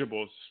on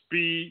measurables,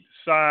 speed,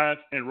 size,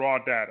 and raw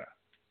data.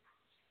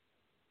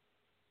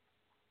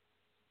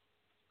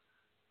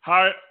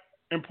 How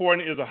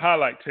important is a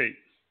highlight tape?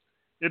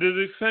 It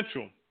is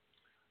essential.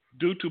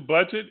 Due to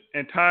budget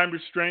and time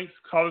restraints,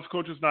 college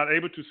coaches are not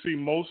able to see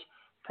most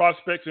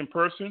prospects in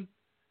person.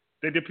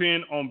 They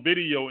depend on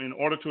video in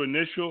order to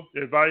initially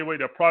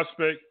evaluate a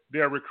prospect they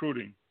are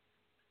recruiting.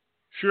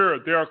 Sure,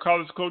 there are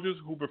college coaches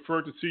who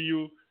prefer to see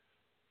you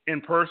in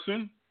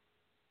person,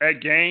 at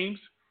games,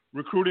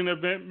 recruiting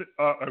events,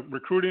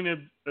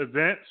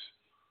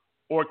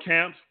 or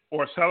camps,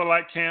 or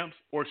satellite camps,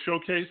 or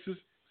showcases.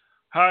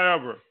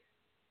 However,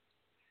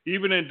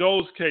 even in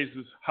those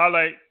cases,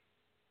 highlight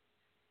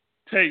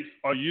tapes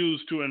are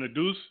used to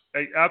introduce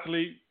an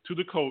athlete to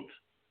the coach.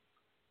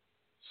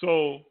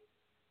 So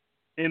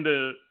in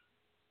the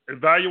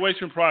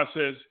evaluation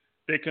process,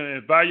 they can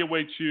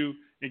evaluate you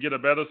and get a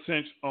better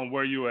sense on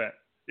where you're at.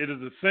 It is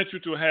essential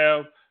to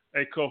have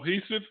a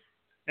cohesive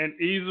and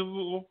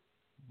easily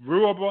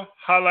viewable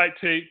highlight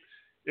tape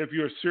if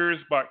you're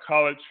serious about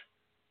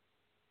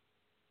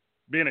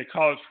being a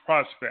college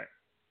prospect.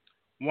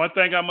 One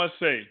thing I must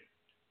say,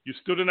 you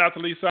student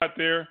athletes out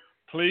there,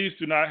 please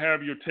do not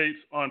have your tapes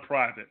on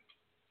private.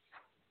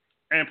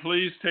 And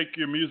please take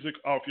your music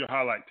off your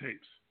highlight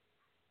tapes.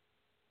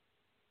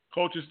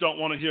 Coaches don't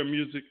want to hear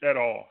music at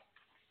all.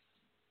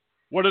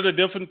 What are the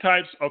different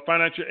types of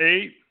financial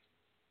aid?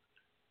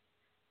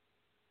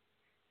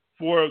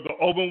 For the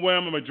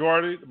overwhelming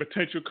majority, the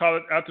potential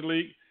college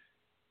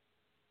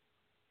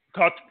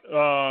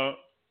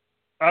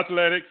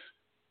athletics,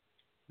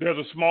 there's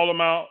a small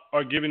amount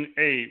are given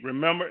aid.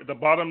 Remember, the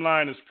bottom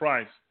line is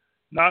price,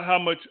 not how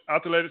much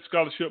athletic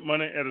scholarship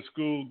money at a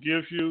school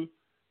gives you.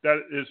 That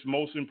is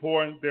most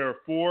important. There are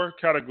 4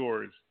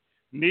 categories: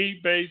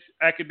 need-based,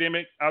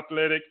 academic,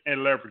 athletic, and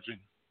leveraging.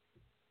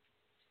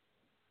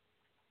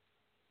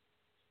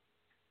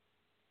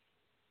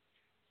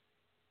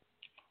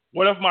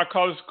 What if my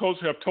college coach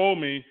have told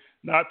me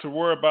not to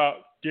worry about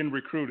getting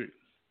recruited?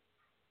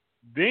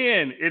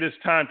 Then it is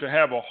time to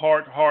have a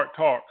heart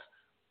talk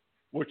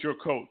with your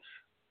coach.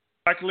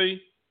 Likely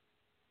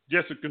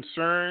just a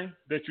concern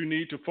that you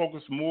need to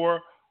focus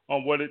more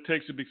on what it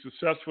takes to be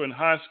successful in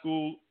high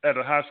school at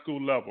a high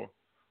school level.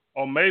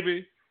 Or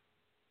maybe,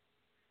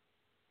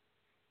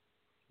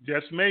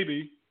 just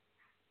maybe,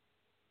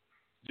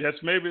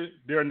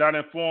 they're not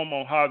informed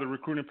on how the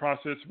recruiting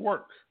process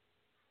works.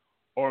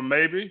 Or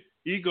maybe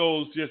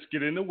egos just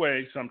get in the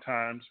way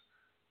sometimes,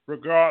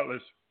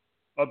 regardless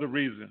of the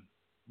reason.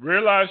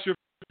 Realize your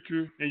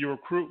future and your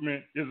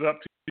recruitment is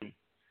up to you.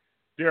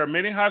 There are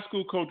many high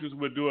school coaches who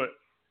will do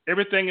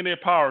everything in their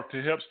power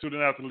to help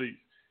student athletes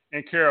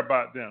and care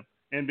about them.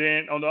 And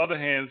then on the other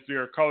hand,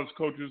 there are college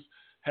coaches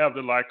have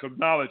the lack of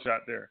knowledge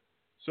out there.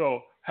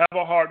 So have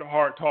a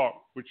heart-to-heart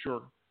talk with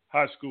your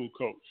high school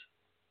coach.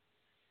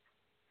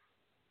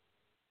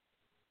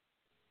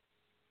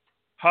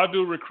 How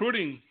do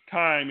recruiting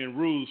time and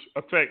rules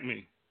affect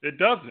me? It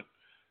doesn't.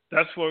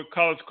 That's for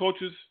college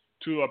coaches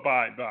to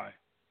abide by.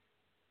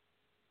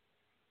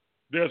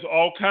 There's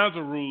all kinds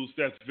of rules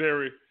that's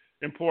very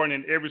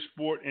important in every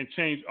sport and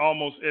change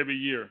almost every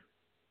year.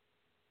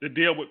 They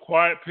deal with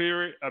quiet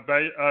period,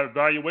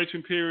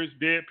 evaluation periods,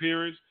 dead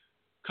periods,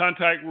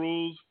 contact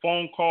rules,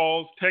 phone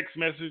calls, text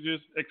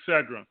messages,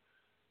 etc.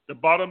 The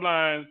bottom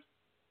line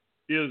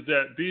is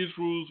that these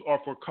rules are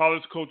for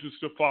college coaches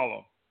to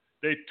follow.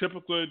 They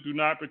typically do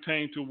not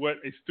pertain to what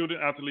a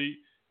student athlete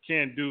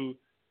can do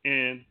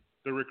in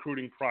the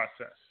recruiting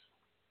process.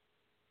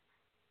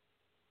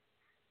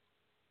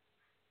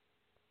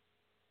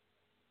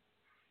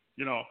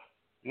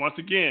 Once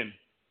again,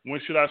 When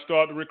should I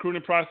start the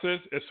recruiting process?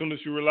 As soon as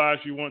you realize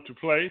you want to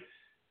play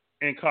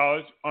in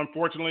college.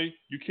 Unfortunately,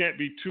 you can't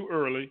be too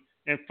early.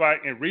 In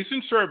fact, in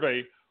recent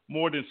survey,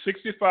 more than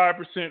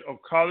 65% of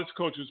college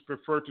coaches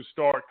prefer to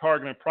start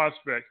targeting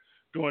prospects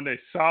during their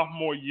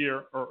sophomore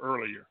year or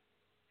earlier.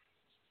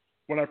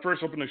 When I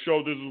first opened the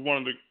show, this was one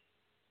of the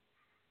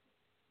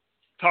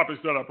topics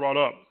that I brought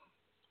up,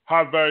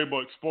 high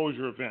variable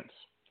exposure events.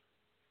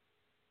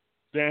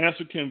 The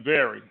answer can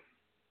vary.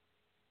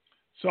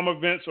 Some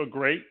events are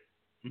great.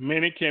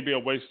 Many can be a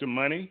waste of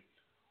money.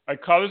 A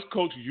college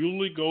coach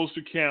usually goes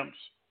to camps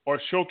or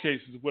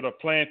showcases with a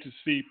plan to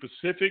see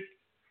specific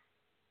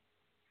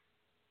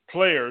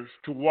players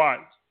to watch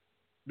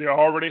they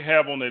already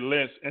have on their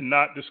list and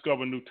not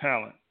discover new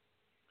talent.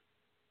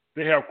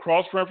 They have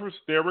cross-referenced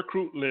their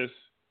recruit list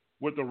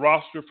with the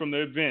roster from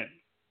the event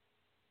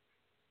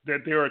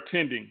that they're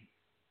attending,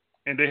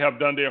 and they have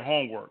done their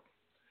homework.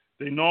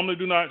 They normally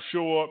do not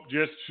show up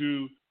just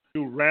to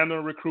do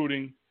random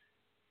recruiting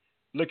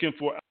looking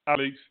for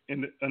athletes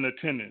in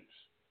attendance.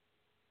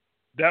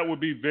 That would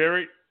be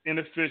very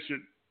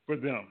inefficient for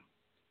them.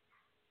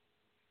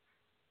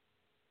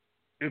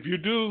 If you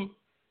do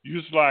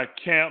use like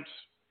camps,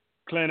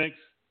 clinics,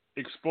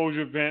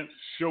 exposure events,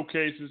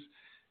 showcases,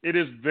 it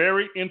is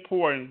very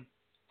important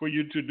for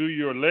you to do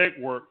your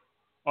legwork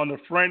on the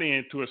front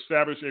end to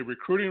establish a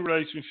recruiting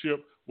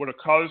relationship with a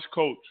college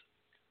coach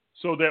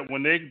so that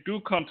when they do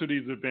come to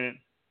these events,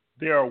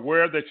 they are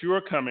aware that you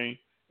are coming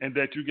and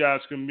that you guys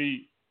can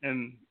meet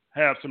and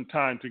have some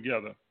time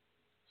together.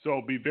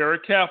 So be very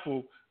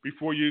careful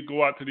before you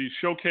go out to these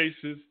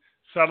showcases,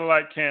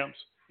 satellite camps,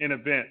 and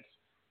events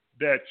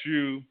that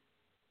you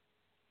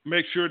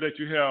make sure that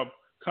you have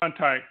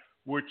contact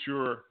with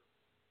your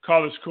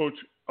college coach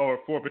or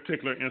for a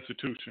particular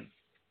institution.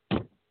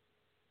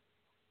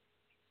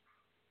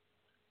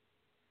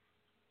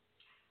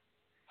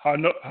 How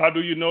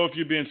do you know if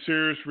you're being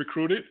serious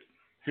recruited?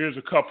 Here's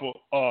a couple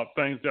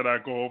things that I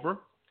go over.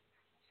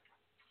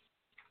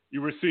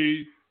 You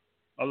receive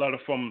a letter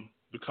from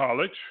the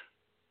college.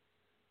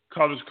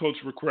 College coach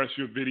requests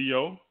your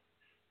video.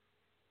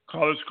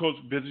 College coach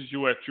visits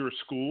you at your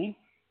school.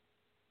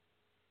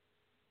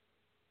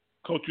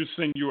 Coaches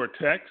send you a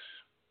text.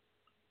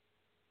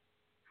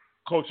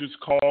 Coaches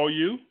call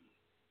you,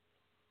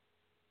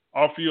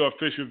 offer you an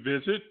official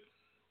visit.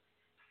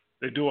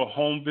 They do a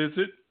home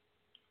visit,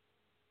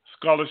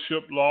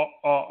 scholarship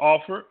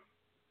offer,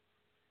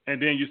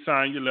 and then you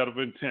sign your letter of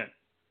intent.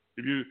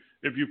 If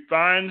you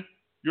find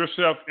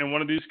yourself in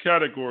one of these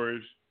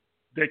categories,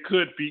 there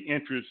could be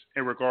interest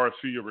in regards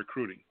to your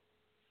recruiting.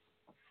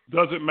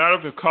 Does it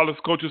matter if college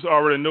coaches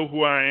already know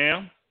who I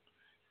am?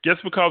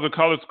 Just because a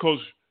college coach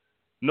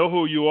know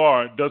who you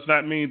are does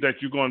not mean that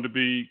you're going to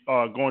be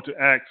going to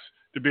ask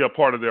to be a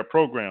part of their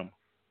program.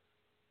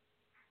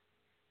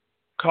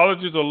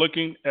 Colleges are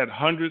looking at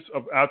hundreds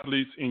of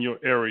athletes in your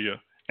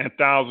area and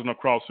thousands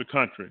across the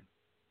country.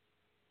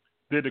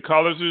 Did the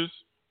colleges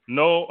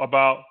know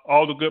about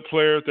all the good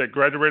players that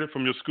graduated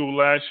from your school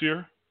last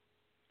year?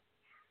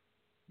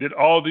 Did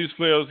all these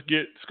players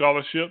get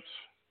scholarships?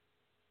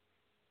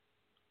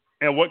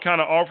 And what kind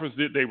of offers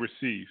did they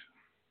receive?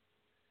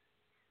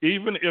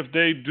 Even if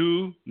they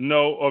do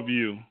know of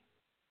you,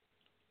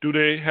 do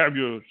they have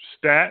your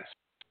stats,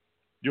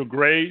 your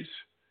grades,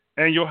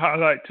 and your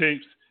highlight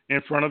tapes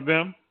in front of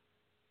them?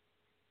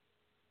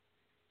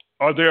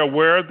 Are they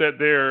aware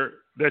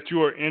that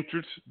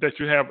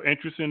you have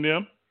interest in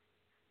them?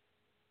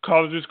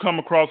 Colleges come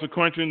across the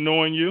country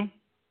knowing you.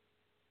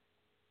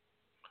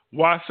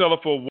 Why settle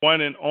for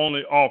one and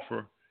only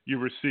offer you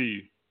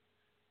receive?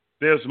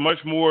 There's much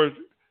more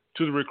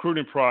to the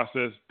recruiting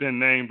process than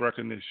name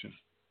recognition.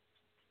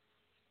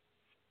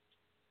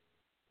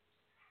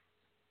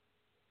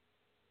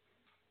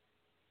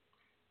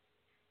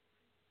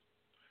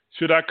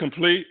 Should I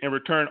complete and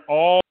return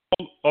all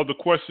of the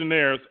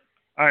questionnaires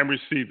I am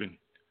receiving?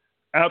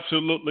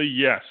 Absolutely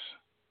yes.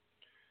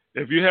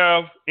 If you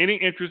have any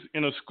interest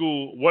in a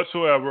school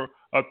whatsoever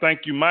or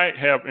think you might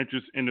have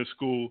interest in the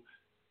school,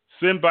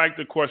 send back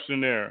the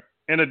questionnaire.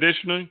 In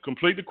addition,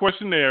 complete the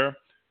questionnaire,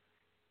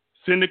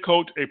 send the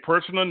coach a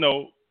personal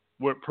note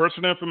with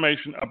personal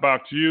information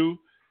about you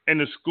and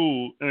the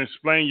school and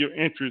explain your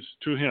interest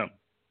to him.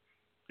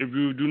 If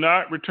you do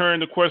not return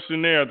the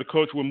questionnaire, the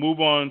coach will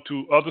move on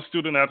to other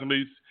student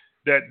athletes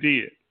that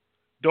did.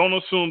 Don't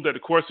assume that the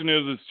questionnaire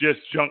is just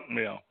junk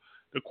mail.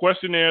 The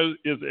questionnaire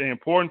is an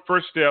important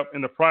first step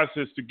in the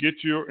process to get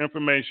your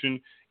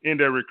information in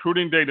their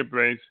recruiting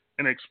database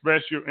and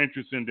express your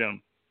interest in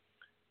them.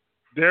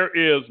 There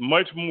is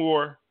much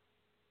more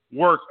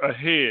work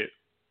ahead.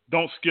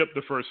 Don't skip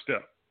the first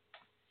step.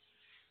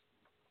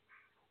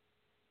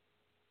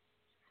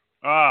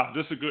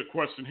 This is a good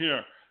question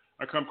here.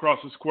 I come across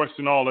this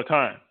question all the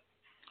time.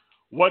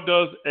 What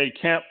does a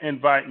camp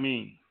invite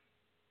mean?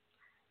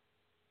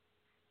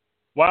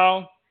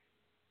 While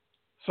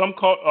some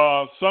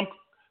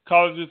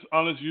colleges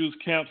only use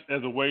camps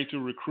as a way to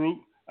recruit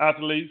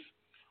athletes,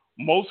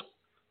 most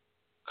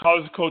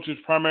college coaches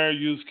primarily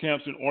use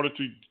camps in order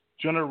to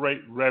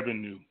generate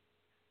revenue.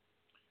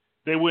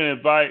 They will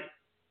invite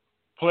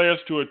players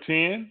to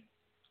attend.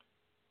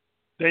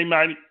 They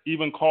might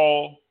even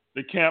call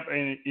the camp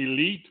an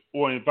elite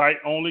or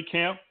invite-only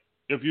camp.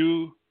 If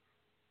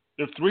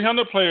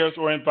 300 players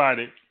are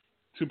invited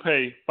to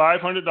pay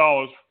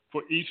 $500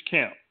 for each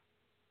camp,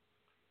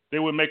 they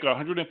would make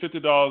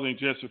 $150 in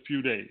just a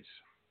few days.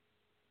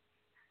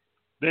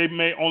 They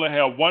may only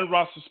have one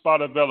roster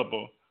spot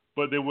available,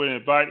 but they will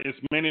invite as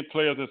many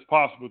players as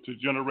possible to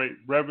generate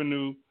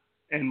revenue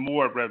and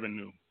more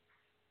revenue.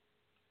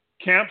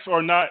 Camps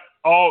are not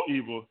all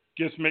evil.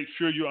 Just make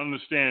sure you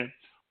understand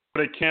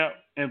what a camp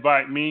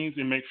invite means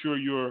and make sure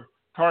you're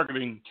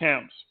targeting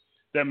camps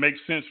that make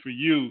sense for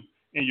you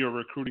in your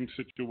recruiting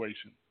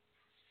situation.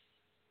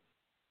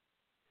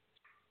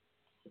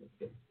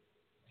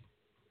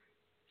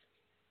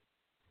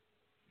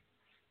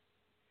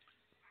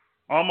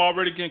 I'm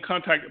already getting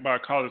contacted by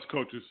college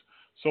coaches,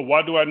 so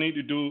why do I need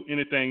to do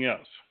anything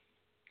else?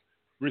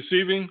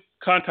 Receiving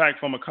contact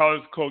from a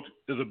college coach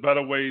is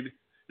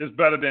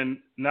better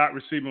than not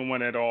receiving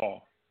one at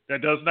all.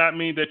 That does not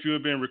mean that you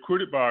have been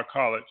recruited by a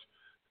college.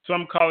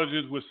 Some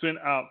colleges will send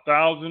out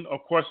thousands of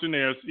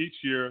questionnaires each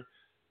year.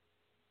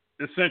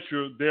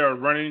 Essentially, they are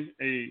running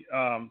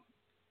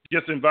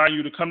just inviting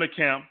you to come to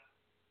camp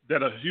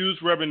that are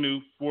huge revenue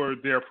for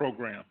their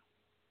program.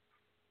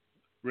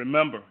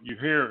 Remember, you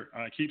hear,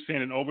 I keep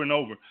saying it over and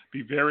over,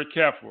 be very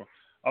careful.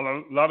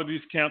 A lot of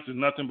these camps is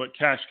nothing but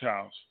cash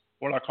cows,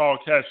 what I call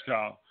cash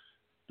cows,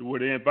 where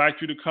they invite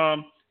you to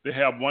come, they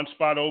have one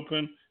spot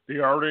open, they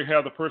already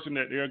have the person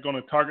that they're going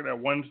to target that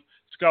one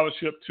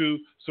scholarship to,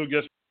 so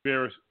just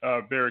very,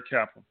 very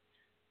careful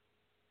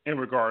in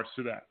regards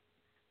to that.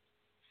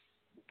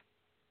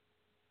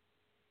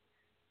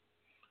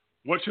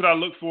 What should I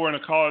look for in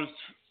a college?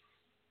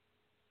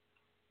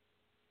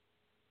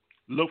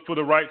 Look for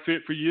the right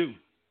fit for you.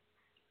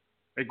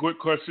 A good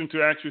question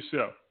to ask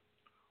yourself.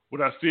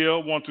 Would I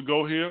still want to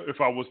go here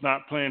if I was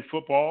not playing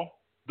football?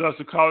 Does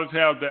the college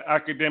have the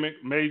academic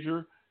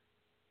major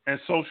and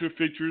social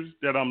features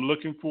that I'm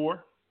looking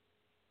for?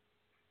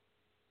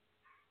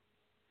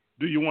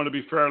 Do you want to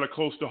be fairly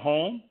close to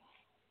home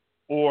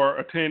or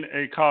attend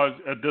a college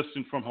a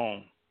distance from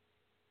home?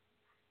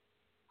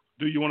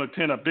 Do you want to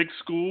attend a big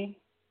school,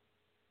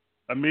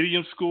 a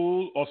medium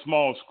school, or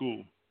small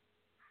school?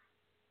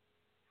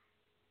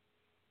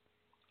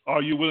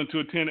 Are you willing to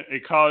attend a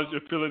college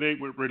affiliated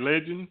with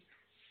religion?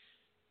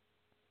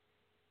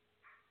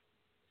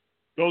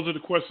 Those are the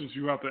questions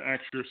you have to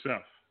ask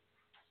yourself.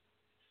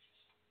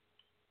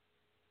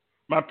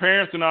 My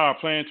parents and I are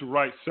planning to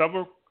write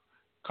several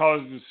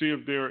colleges to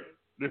see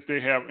if they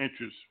have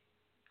interest.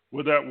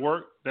 Will that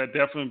work? That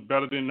definitely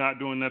better than not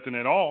doing nothing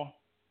at all.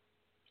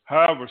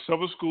 However,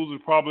 several schools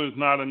probably is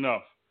not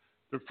enough.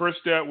 The first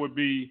step would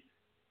be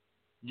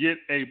get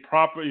a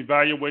proper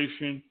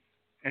evaluation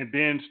and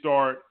then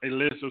start a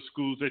list of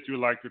schools that you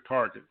would like to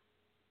target.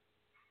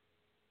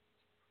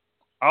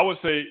 I would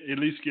say at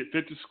least get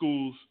 50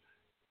 schools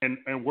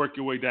and work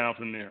your way down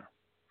from there.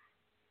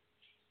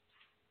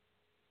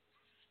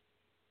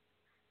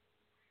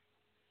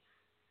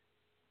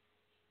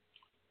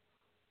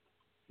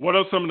 What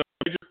are some of the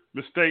major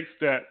mistakes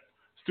that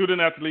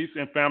student athletes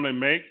and family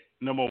make?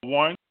 Number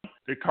one,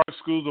 they target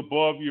schools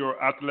above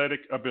your athletic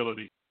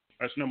ability.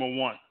 That's number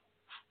one.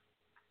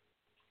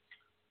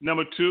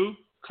 Number two,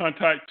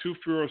 contact too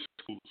few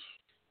schools.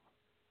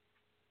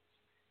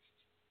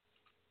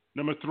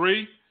 Number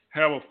three,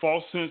 have a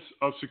false sense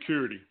of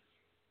security.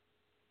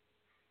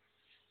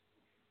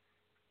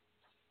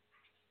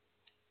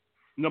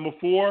 Number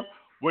four,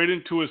 wait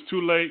until it's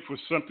too late for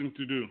something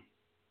to do.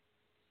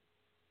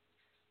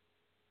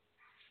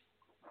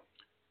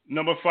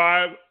 Number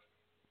five,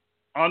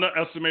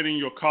 underestimating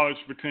your college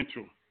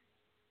potential.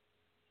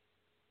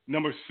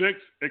 Number six,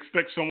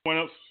 expect someone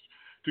else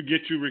to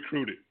get you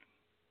recruited.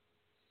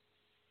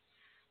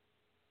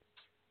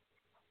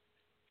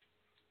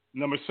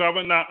 Number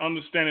seven, not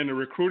understanding the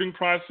recruiting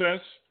process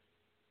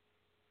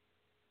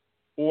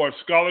or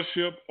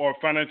scholarship or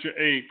financial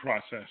aid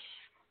process.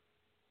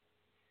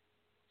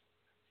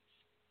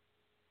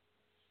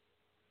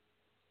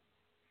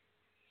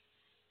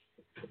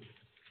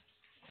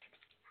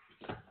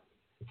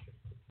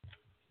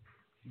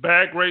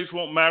 Bad grades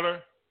won't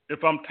matter.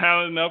 If I'm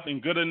talented enough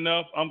and good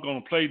enough, I'm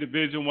going to play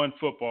Division I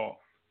football.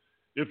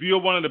 If you're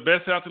one of the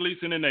best athletes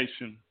in the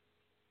nation,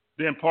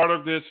 then part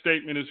of this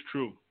statement is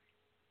true.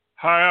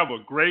 However,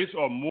 grades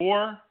are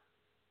more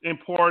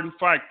important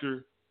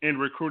factor in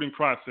recruiting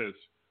process.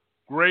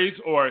 Grades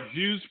are a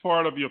huge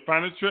part of your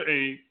financial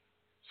aid,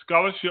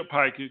 scholarship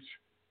package,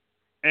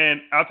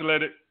 and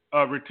athletic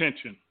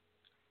retention.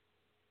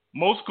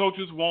 Most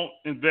coaches won't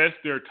invest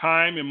their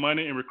time and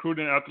money in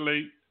recruiting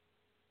athletes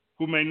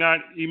who may not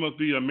even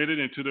be admitted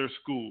into their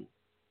school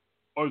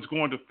or is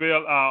going to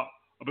fail out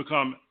or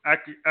become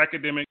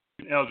academic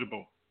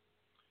ineligible.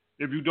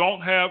 If you don't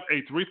have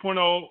a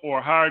 3.0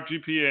 or higher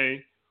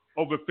GPA,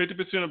 over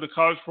 50% of the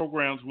college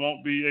programs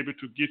won't be able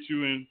to get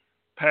you in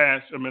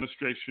past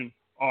administration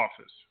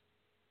office.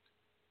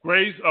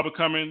 Grades are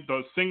becoming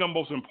the single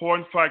most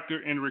important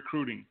factor in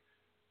recruiting.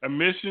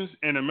 Admissions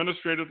and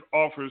administrative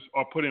offers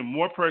are putting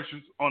more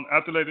pressure on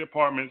athletic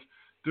departments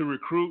to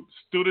recruit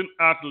student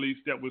athletes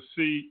that will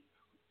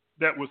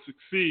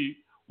succeed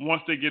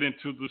once they get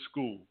into the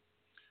school.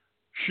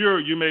 Sure,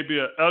 you may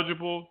be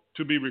eligible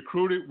to be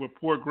recruited with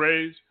poor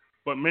grades,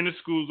 but many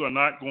schools are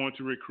not going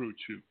to recruit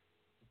you.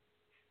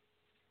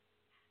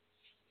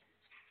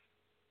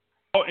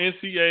 All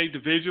NCAA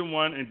Division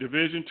I and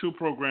Division II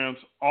programs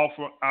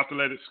offer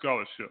athletic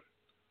scholarship.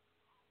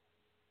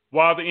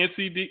 While the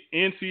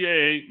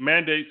NCAA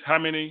mandates how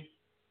many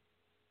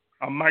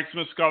a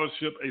maximum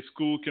scholarship a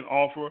school can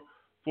offer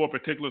for a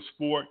particular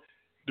sport,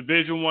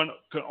 Division I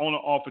can only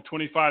offer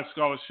 25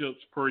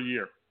 scholarships per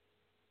year.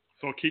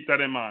 So keep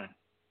that in mind.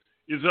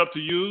 It's up to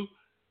you.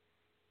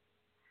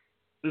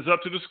 It's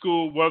up to the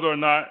school whether or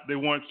not they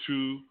want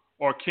to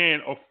or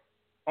can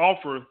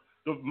offer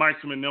the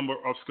maximum number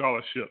of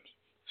scholarships.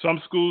 Some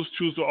schools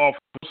choose to offer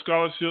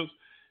scholarships.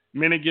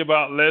 Many give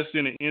out less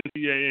than the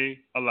NCAA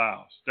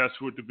allows. That's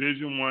for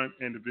Division I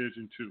and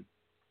Division II.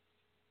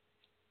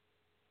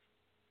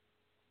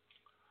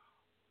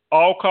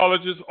 All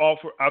colleges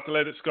offer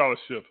athletic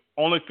scholarships.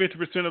 Only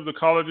 50% of the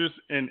colleges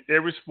in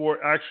every sport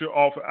actually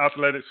offer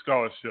athletic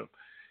scholarship.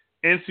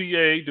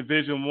 NCAA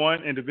Division I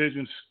and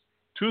Division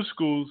II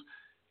schools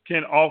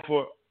can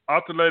offer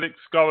athletic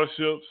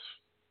scholarships,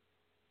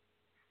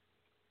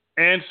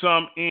 and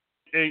some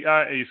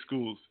NAIA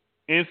schools.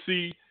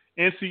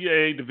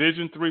 NCAA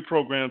Division III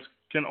programs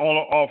can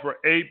only offer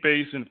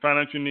aid-based and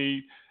financial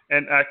need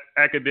and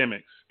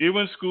academics.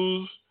 Even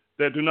schools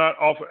that do not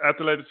offer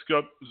athletic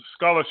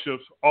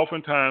scholarships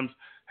oftentimes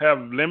have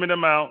limited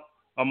amount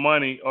of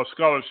money or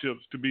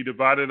scholarships to be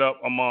divided up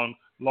among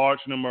large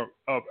number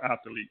of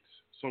athletes.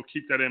 So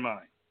keep that in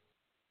mind.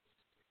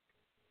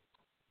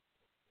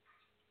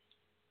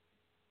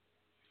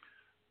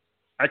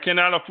 I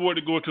cannot afford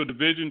to go to a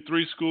Division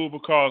III school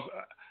because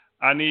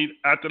I need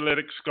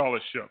athletic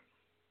scholarship.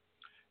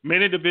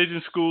 Many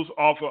Division schools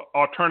offer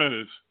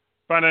alternatives,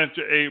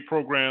 financial aid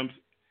programs,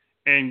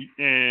 and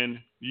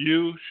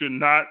you should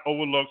not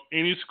overlook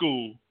any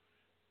school,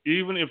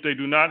 even if they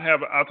do not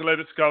have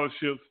athletic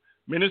scholarships.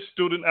 Many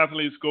student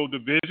athletes go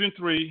Division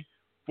III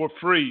for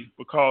free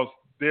because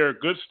they're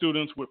good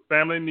students with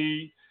family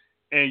need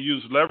and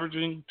use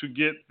leveraging to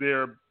get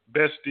their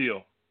best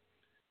deal.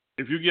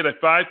 If you get a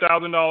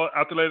 $5,000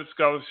 athletic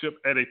scholarship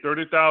at a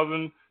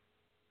 $30,000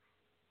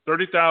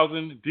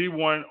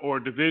 D1 or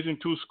Division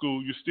II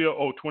school, you still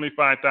owe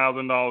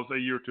 $25,000 a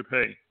year to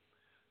pay.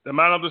 The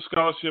amount of the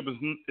scholarship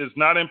is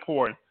not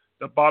important.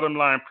 The bottom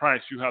line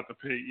price you have to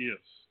pay is.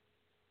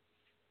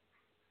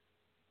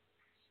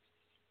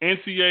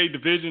 NCAA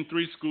Division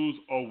III schools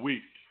are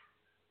weak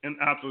in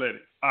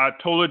athletics. I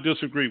totally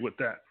disagree with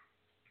that.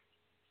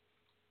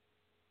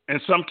 In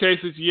some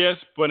cases, yes,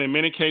 but in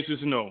many cases,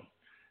 no.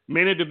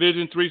 Many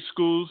Division III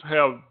schools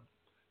have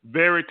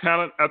very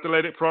talented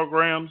athletic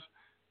programs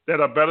that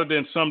are better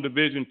than some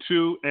Division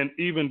II and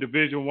even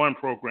Division I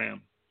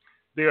programs.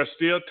 There are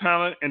still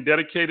talented and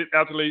dedicated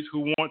athletes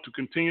who want to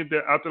continue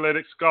their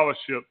athletic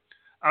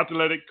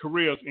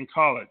careers in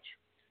college.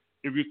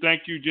 If you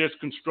think you just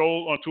can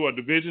stroll onto a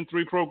Division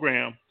III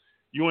program,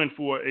 you're in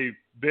for a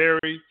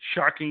very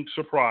shocking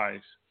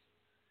surprise.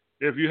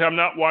 If you have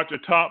not watched a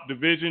top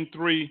Division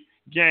III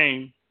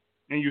game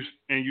and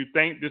you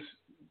think this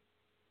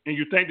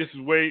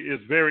way is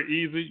very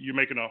easy, you're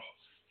making a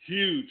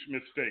huge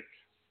mistake.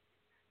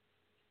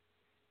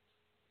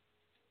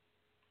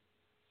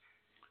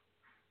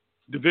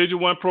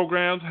 Division I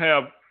programs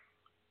have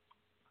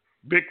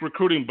big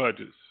recruiting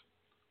budgets.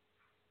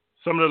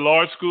 Some of the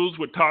large schools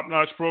with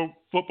top-notch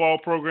football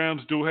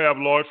programs do have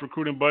large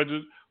recruiting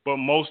budgets, but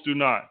most do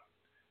not.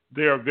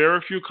 There are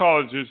very few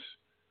coaches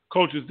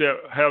that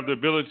have the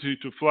ability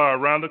to fly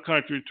around the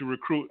country to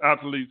recruit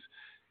athletes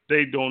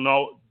they do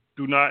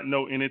not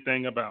know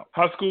anything about.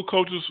 High school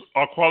coaches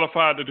are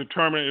qualified to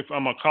determine if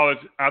I'm a college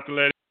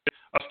athlete,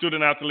 a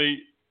student athlete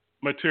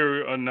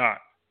material or not.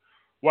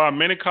 While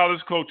many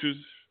coaches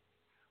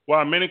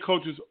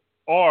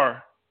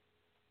are,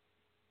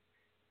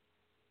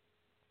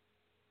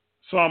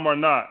 some are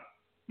not.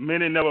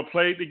 Many never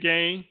played the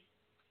game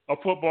of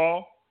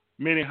football.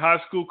 Many high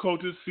school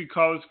coaches see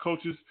college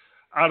coaches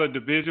out of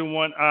Division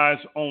I eyes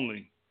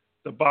only.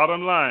 The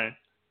bottom line,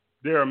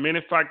 there are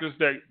many factors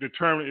that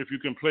determine if you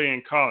can play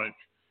in college.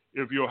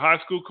 If your high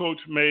school coach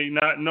may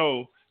not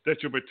know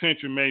that your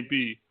potential may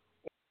be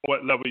or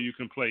what level you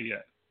can play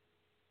at.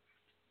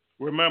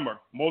 Remember,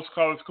 most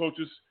college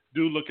coaches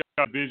do look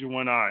at Division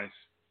I eyes,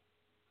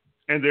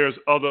 and there's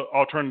other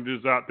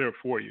alternatives out there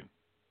for you.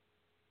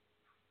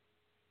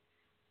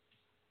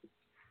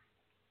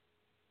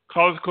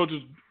 College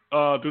coaches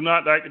do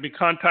not like to be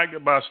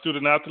contacted by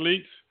student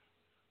athletes.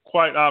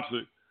 Quite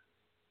opposite.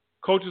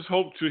 Coaches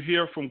hope to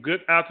hear from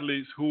good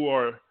athletes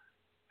who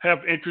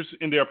have interest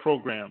in their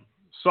program.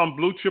 Some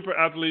blue chipper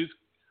athletes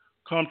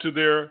come to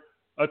their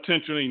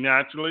attention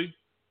naturally,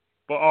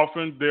 but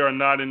often they are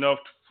not enough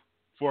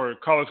for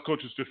college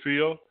coaches to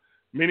fill.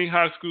 Many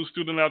high school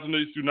student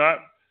athletes do not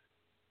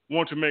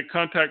want to make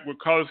contact with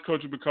college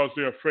coaches because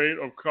they're afraid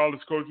of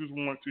college coaches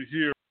want to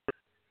hear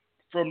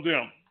from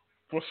them.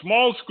 For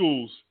small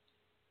schools,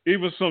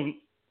 even some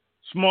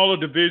smaller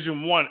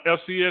Division I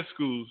FCS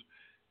schools,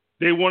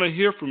 they want to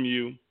hear from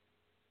you.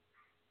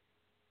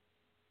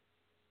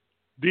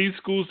 These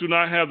schools do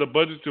not have the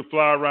budget to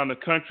fly around the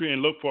country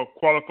and look for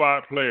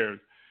qualified players.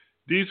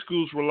 These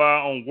schools rely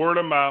on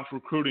word-of-mouth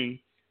recruiting,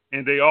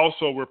 and they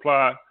also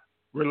rely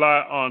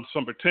on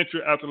some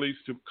potential athletes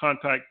to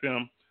contact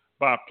them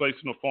by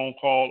placing a phone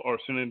call or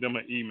sending them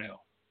an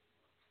email.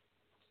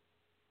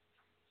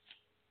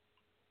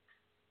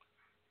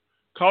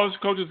 College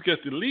coaches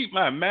get to delete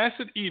my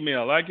massive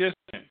email. I guess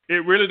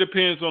it really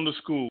depends on the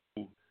school.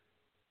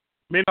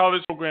 Many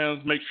college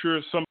programs make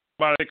sure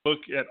somebody takes a look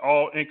at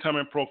all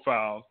incoming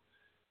profiles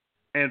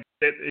and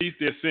at least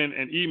they send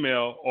an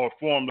email or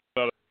form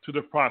letter to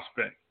the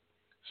prospect.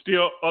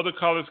 Still, other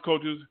college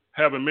coaches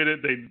have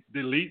admitted they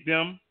delete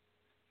them.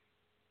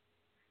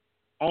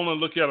 Only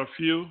look at a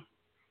few.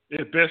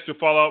 It's best to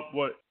follow up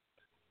with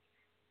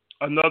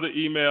another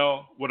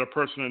email with a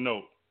personal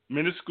note.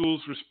 Many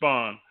schools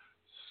respond.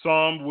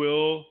 Some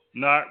will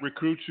not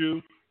recruit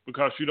you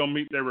because you don't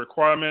meet their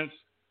requirements,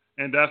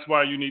 and that's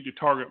why you need to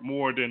target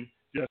more than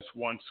just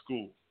one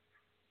school.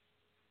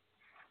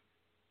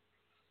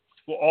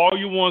 For all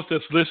you ones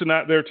that's listening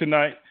out there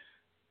tonight,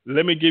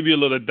 let me give you a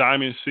little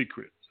diamond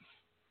secret.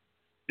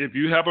 If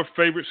you have a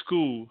favorite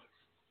school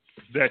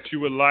that you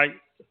would like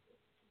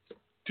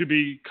to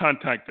be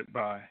contacted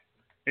by,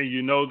 and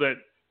you know that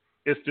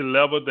it's the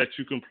level that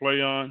you can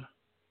play on,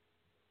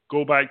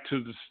 go back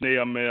to the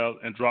snail mail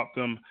and drop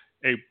them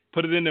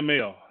put it in the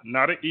mail,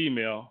 not an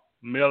email,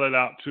 mail it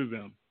out to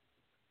them.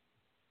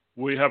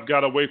 We have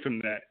got away from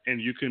that, and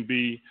you can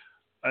be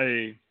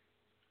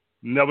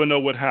never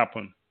know what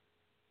happened.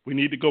 We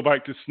need to go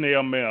back to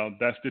snail mail.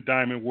 That's the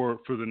diamond word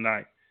for the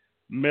night.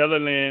 Mail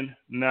it in,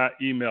 not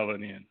email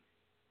it in.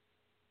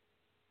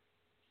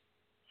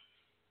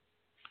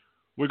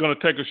 We're going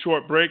to take a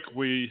short break.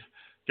 We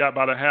got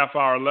about a half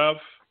hour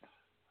left.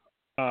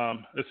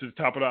 This is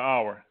the top of the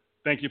hour.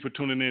 Thank you for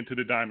tuning in to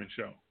the Diamond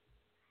Show.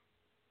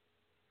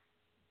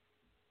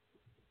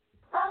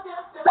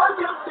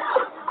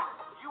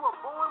 You were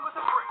born with a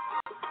grace.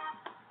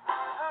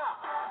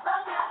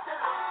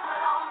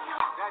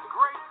 That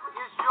grace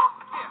is your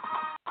gift.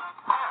 It's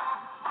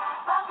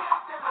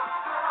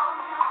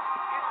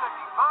a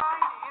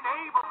divine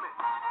enablement.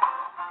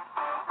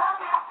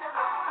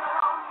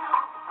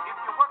 If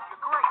you work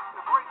the grace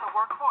will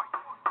work for you.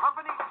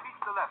 Company, teach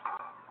the lesson.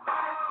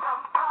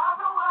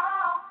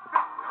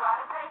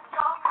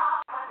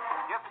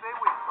 Yes, they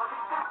will.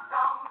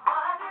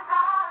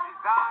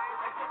 Design.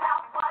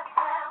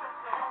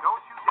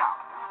 Don't you doubt.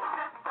 These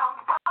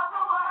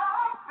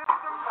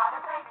systems.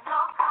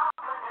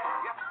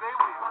 Yes, they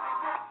will.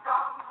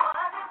 Design.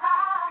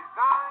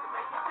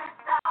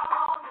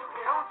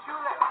 Don't you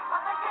let it.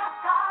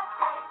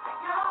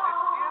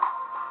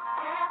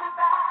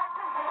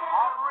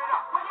 Offer it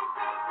up.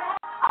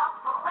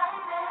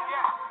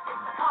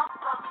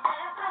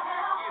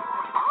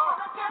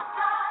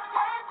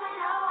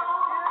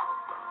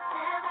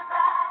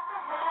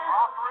 Yes.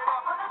 Offer it up.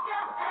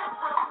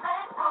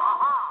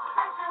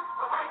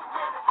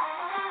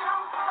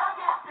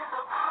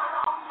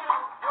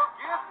 Your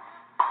gift.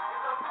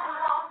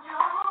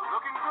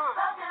 Looking good. I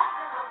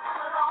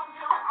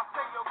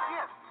say your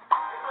gift.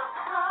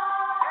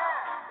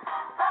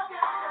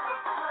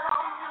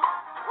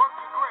 Work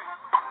your grace.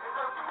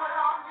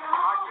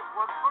 My gift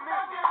works for me.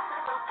 And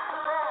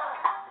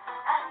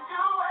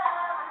you're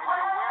wearing your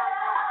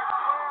gift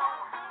well.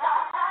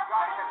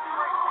 God has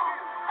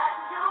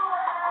graced you.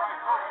 All right,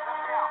 folks, check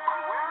it out.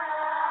 You wear it.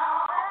 God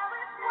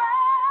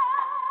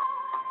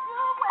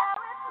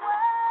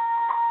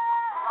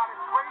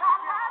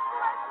has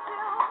graced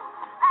you.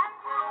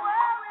 Everybody,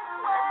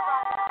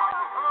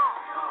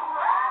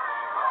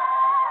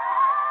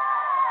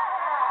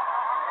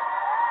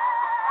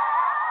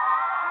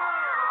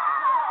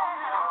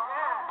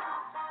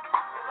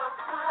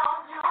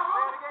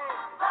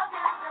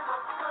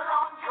 come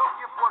on. Your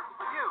gift works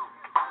for you.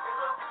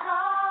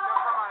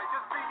 Tell somebody,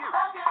 just be you.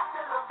 Can't be a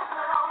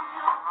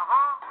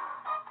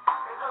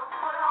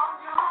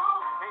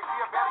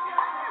better you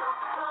than you.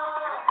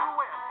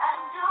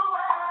 And you win.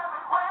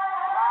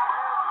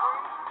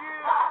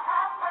 God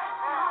has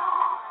graced you.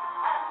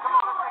 Come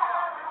on, let's take it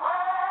up.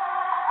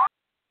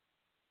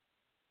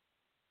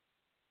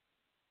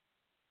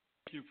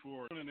 Thank you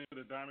for tuning in to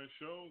the Diamond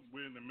Show.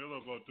 We're in the middle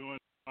of doing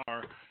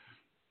our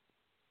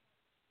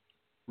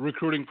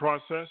recruiting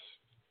process.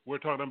 We're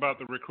talking about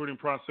the recruiting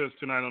process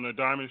tonight on the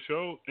Diamond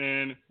Show,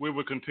 and we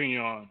will continue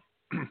on.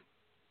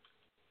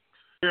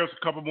 Here's a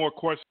couple more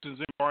questions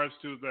in regards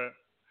to that.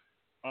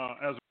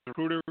 As a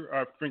recruiter,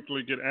 I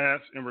frequently get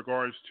asked in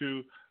regards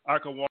to I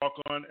can walk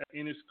on at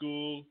any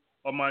school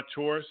of my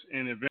choice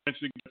and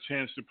eventually get a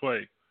chance to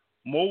play.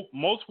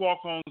 Most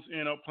walk-ons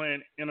end up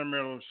playing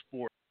intramural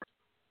sports.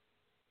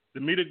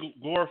 The media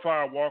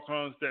glorify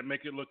walk-ons that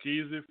make it look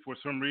easy for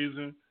some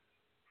reason,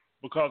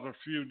 because a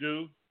few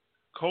do.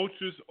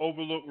 Coaches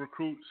overlook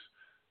recruits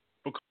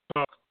because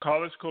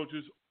college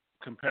coaches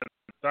are competitive.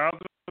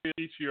 Thousands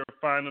each year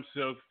find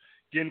themselves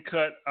getting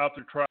cut out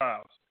the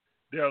trials.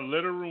 There's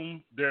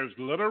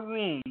little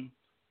room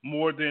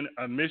more than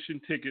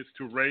admission tickets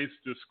to raise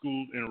the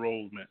school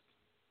enrollment.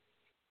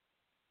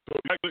 So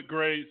if you have good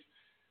grades,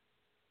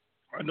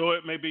 I know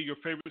it may be your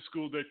favorite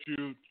school that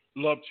you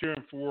love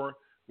cheering for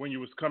when you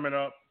was coming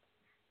up.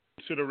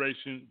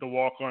 Consideration the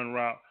walk-on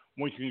route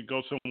when you can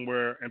go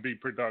somewhere and be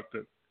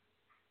productive.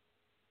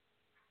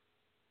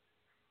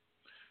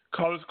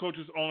 College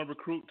coaches only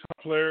recruit top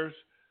players.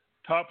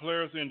 Top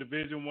players in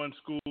Division I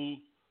schools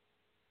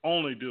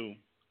only do,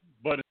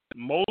 but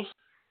in most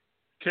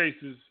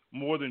cases,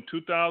 more than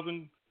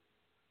 2,000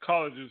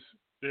 colleges,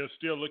 they're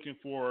still looking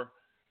for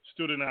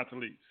student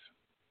athletes.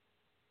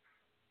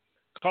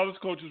 College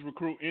coaches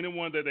recruit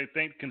anyone that they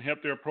think can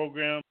help their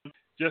program.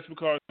 Just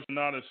because you're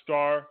not a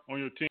star on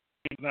your team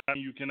does not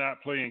mean you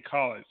cannot play in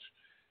college.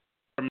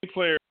 There are many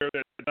players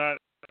that do not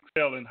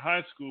excel in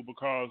high school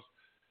because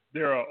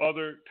there are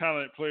other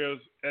talented players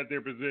at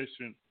their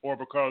position or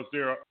because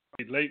they're a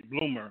late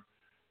bloomer.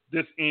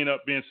 This end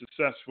up being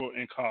successful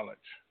in college.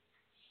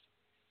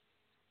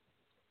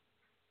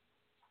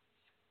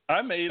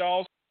 I made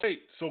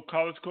All-State, so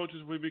college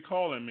coaches will be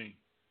calling me.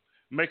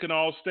 Making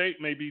All-State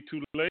may be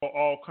too late, or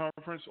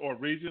All-Conference or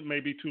Region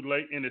may be too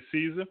late in the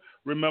season.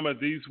 Remember,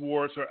 these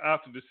awards are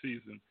after the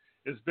season.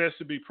 It's best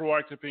to be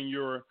proactive in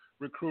your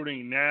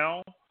recruiting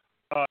now,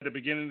 at the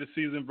beginning of the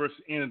season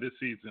versus end of the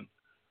season.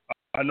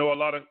 I know a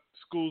lot of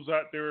schools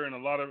out there and a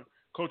lot of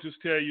coaches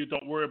tell you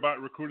don't worry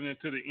about recruiting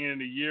until the end of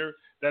the year.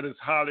 That is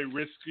highly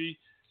risky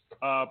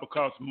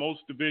because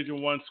most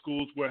Division I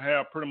schools will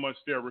have pretty much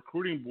their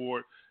recruiting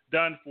board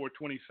done for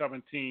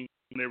 2017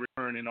 when they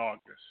return in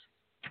August.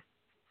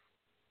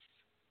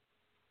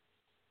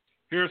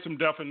 Here are some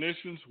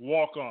definitions.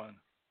 Walk-on.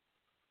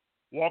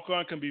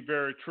 Walk-on can be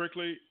very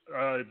tricky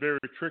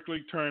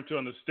term to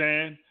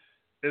understand.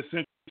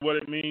 Essentially what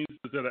it means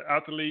is that an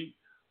athlete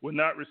will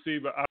not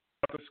receive an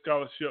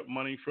scholarship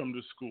money from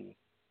the school.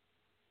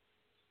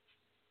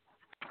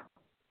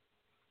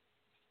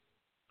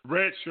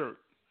 Red shirt.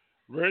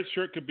 Red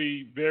shirt could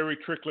be very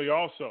tricky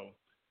also.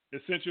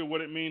 Essentially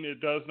what it means,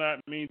 it does not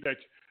mean that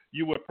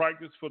you will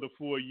practice for the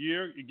full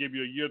year. It gives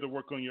you a year to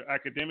work on your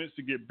academics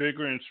to get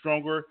bigger and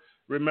stronger.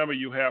 Remember,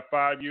 you have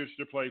 5 years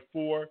to play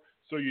 4,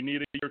 so you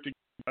need a year to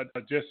get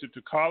adjusted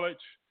to college,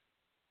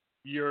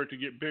 year to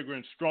get bigger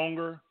and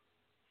stronger,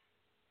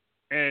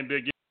 and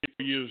they give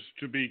you years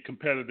to be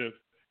competitive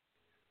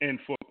in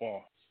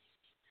football.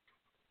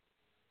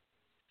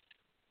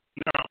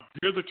 Now,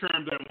 here's a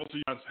term that most of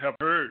you guys have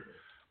heard,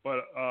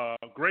 but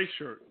gray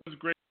shirt. What's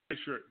gray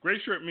shirt? Gray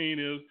shirt mean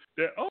is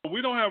that,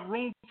 we don't have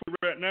room for you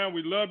right now.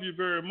 We love you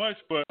very much,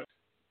 but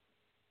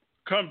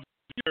come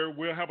here,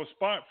 we'll have a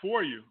spot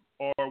for you,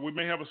 or we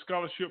may have a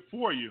scholarship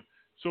for you.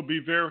 So be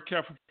very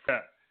careful with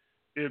that.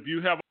 If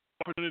you have an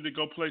opportunity to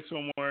go play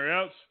somewhere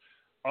else,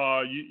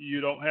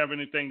 you don't have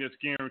anything that's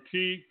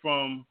guaranteed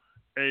from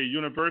a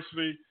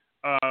university,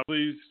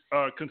 please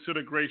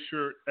consider gray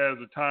shirt as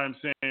a time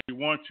saying we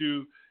want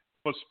you,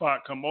 if a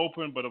spot come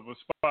open, but if a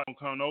spot don't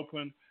come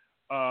open,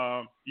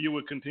 you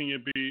would continue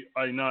to be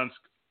a not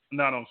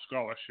on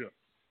scholarship.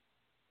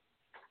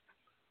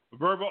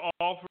 Verbal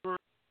offer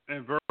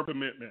and verbal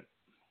commitment.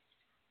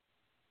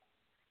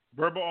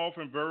 Verbal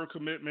offer and verbal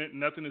commitment,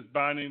 nothing is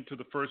binding to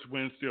the first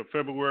Wednesday of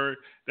February.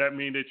 That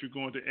means that you're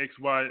going to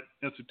XY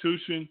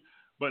institution,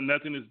 but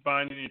nothing is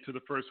binding into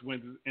the first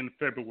Wednesday in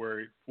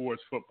February for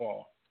its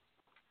football.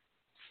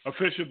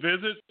 Official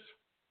visits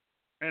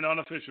and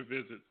unofficial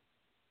visits.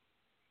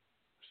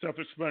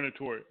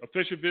 Self-explanatory.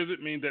 Official visit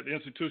means that the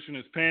institution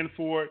is paying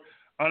for it.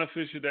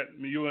 Unofficial, that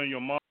you and your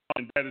mom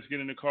and dad is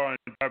getting in the car and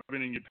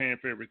driving and you're paying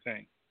for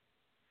everything.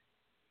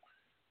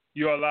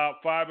 You're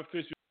allowed 5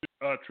 official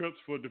trips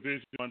for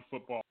Division I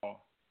football.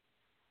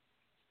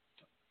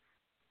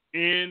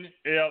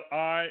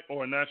 NLI,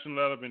 or National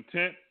Letter of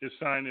Intent, is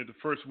signed in the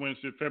first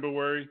Wednesday of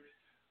February.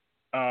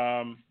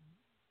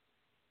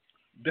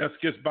 That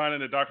gets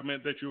binding a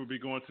document that you will be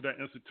going to that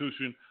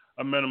institution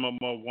a minimum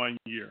of 1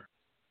 year.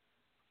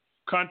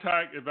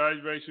 Contact,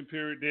 evaluation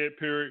period, dead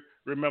period.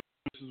 Remember,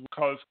 this is what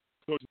college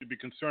coaches need to be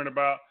concerned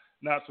about,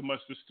 not so much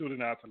the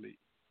student athlete.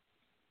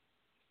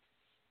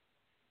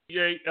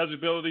 NCAA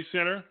Eligibility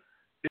Center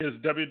is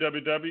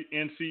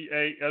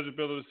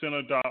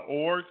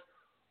www.ncaeligibilitycenter.org,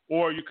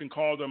 or you can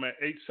call them at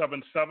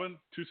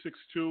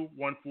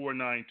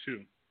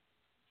 877-262-1492.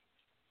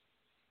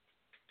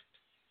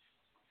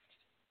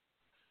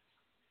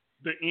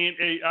 The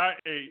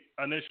NAIA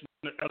National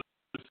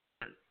Eligibility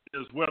Center,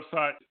 his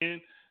website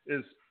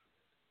is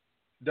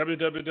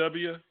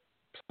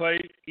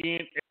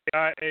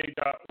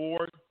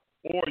www.playnaia.org,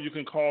 or you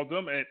can call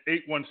them at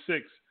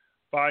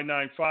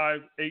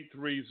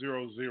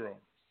 816-595-8300.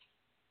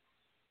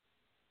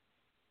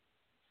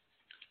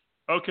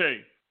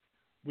 Okay,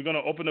 we're going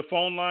to open the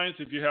phone lines.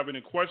 If you have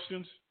any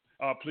questions,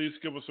 please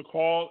give us a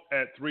call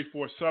at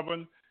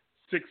 347-677-1564.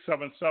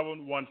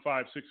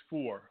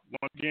 Once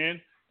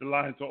again, the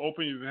lines are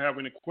open. If you have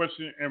any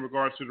questions in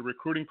regards to the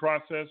recruiting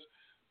process,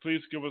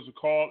 please give us a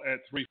call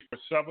at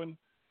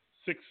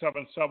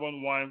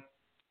 347-677-1564.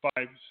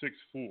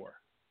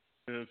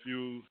 If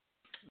you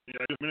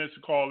have minutes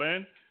to call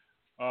in,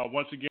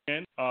 once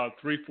again,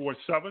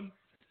 347-677-1564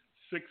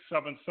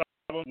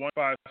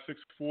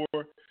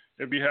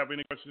 if you have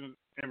any questions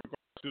in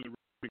regards to the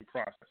recruiting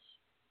process.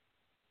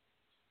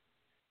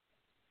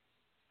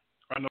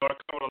 I know I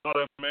covered a lot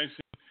of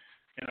information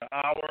in an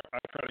hour. I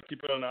try to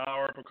keep it on an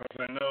hour because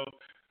I know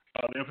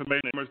the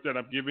information that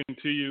I'm giving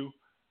to you,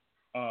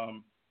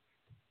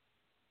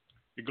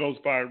 it goes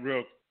by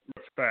real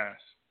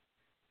fast.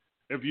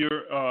 If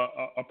you're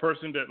a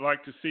person that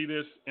like to see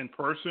this in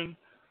person,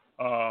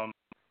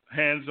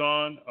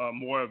 hands-on,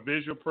 more a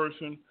visual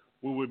person,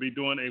 we will be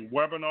doing a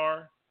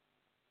webinar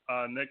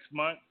next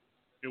month.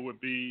 It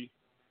would be,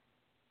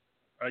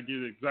 I give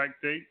you the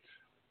exact date.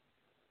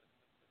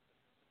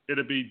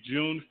 It'll be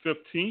June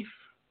 15th.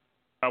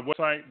 Our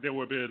website, there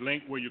will be a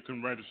link where you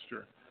can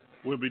register.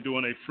 We'll be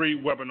doing a free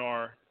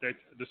webinar that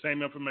the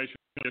same information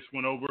I just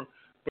went over,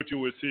 but you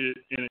will see it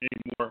in a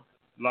more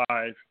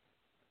live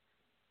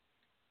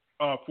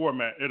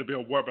format. It'll be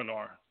a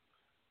webinar.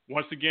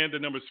 Once again, the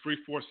number is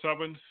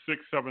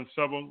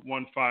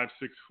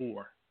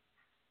 347-677-1564.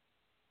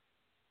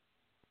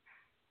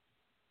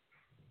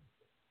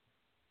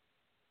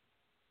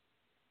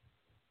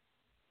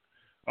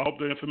 I hope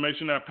the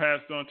information I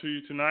passed on to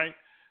you tonight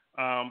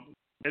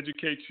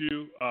educates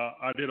you.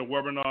 I did a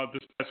webinar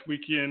this past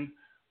week,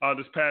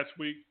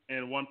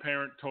 and one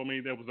parent told me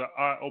there was an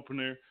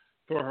eye-opener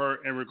for her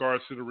in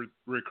regards to the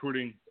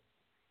recruiting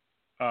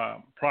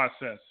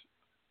process.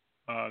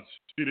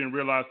 She didn't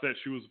realize that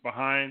she was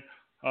behind.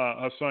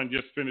 Her son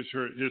just finished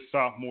his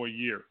sophomore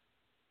year.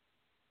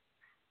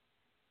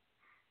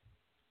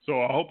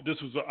 So I hope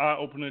this was an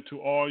eye-opener to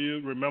all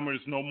you. Remember,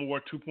 it's no more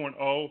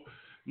 2.0,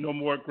 no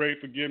more grade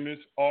forgiveness.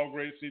 All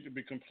grades need to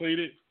be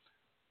completed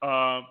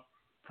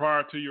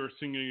prior to your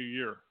senior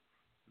year.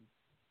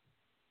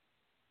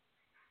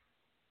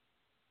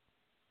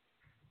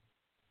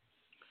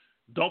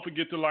 Don't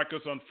forget to like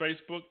us on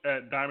Facebook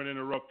at Diamond in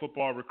the Rough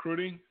Football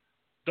Recruiting.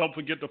 Don't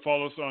forget to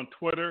follow us on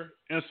Twitter,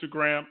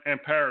 Instagram,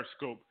 and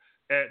Periscope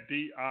at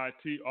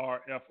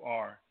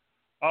DITRFR.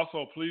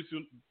 Also, please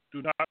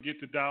do not forget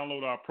to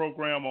download our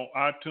program on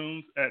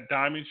iTunes at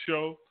Diamond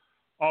Show.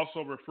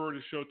 Also, refer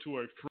the show to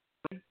a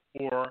friend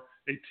or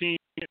a team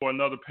or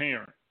another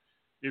parent.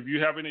 If you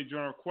have any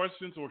general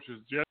questions or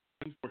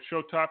suggestions for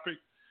show topic,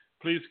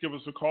 please give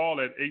us a call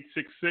at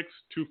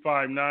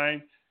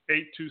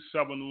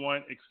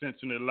 866-259-8271,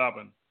 extension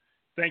 11.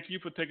 Thank you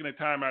for taking the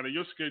time out of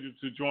your schedule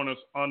to join us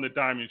on The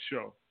Diamond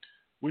Show.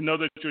 We know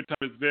that your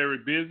time is very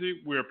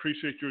busy. We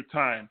appreciate your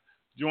time.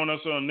 Join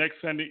us on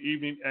next Sunday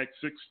evening at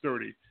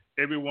 6:30.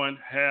 Everyone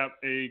have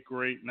a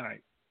great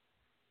night.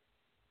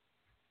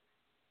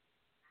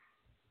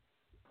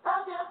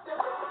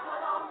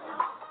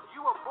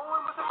 You were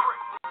born with a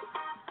grace.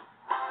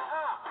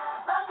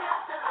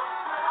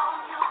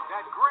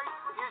 That grace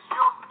is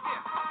your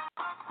gift.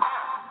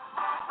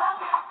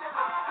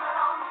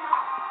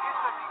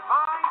 It's a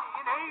divine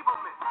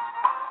enablement.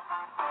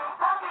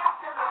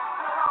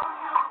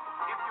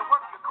 If you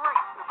work the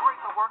grace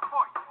will work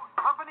for you.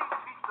 Company,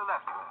 teach the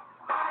lesson.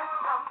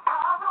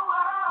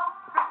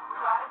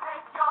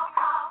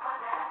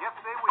 Yes,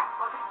 they will.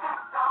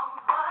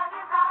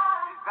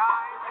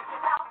 Design.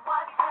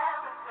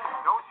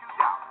 Don't you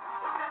doubt.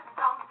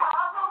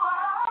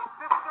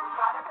 System.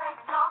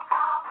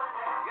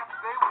 Yes,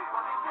 they will.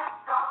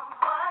 Design.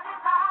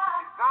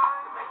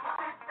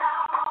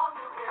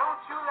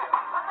 Don't you let it.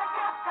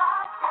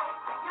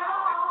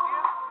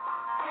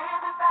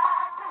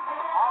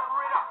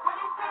 Offer it up.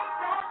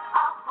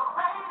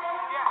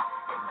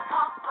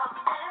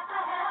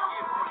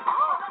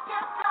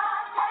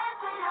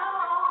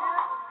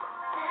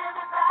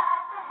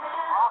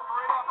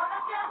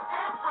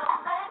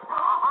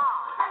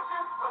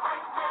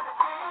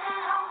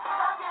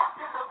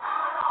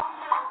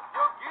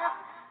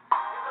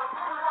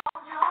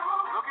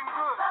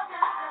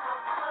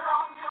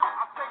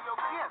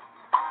 Yes.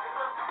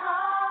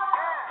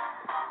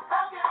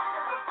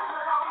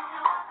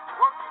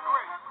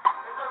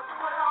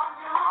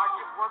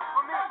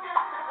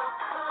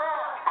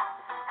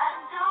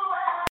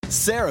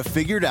 Sarah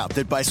figured out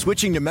that by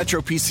switching to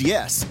Metro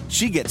PCS,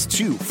 she gets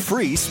 2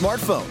 free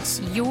smartphones.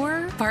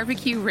 Your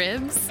barbecue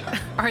ribs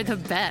are the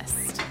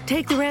best.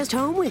 Take the rest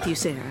home with you,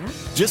 Sarah.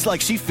 Just like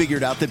she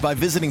figured out that by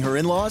visiting her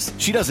in-laws,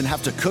 she doesn't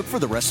have to cook for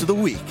the rest of the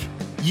week.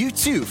 You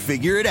too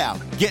figure it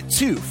out. Get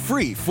 2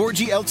 free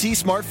 4G LTE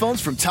smartphones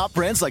from top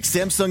brands like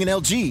Samsung and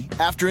LG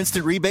after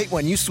instant rebate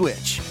when you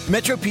switch.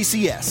 Metro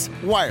PCS.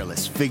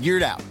 Wireless. Figure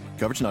it out.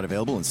 Coverage not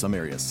available in some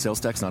areas. Sales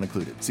tax not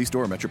included. See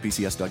store or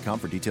metropcs.com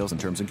for details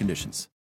and terms and conditions.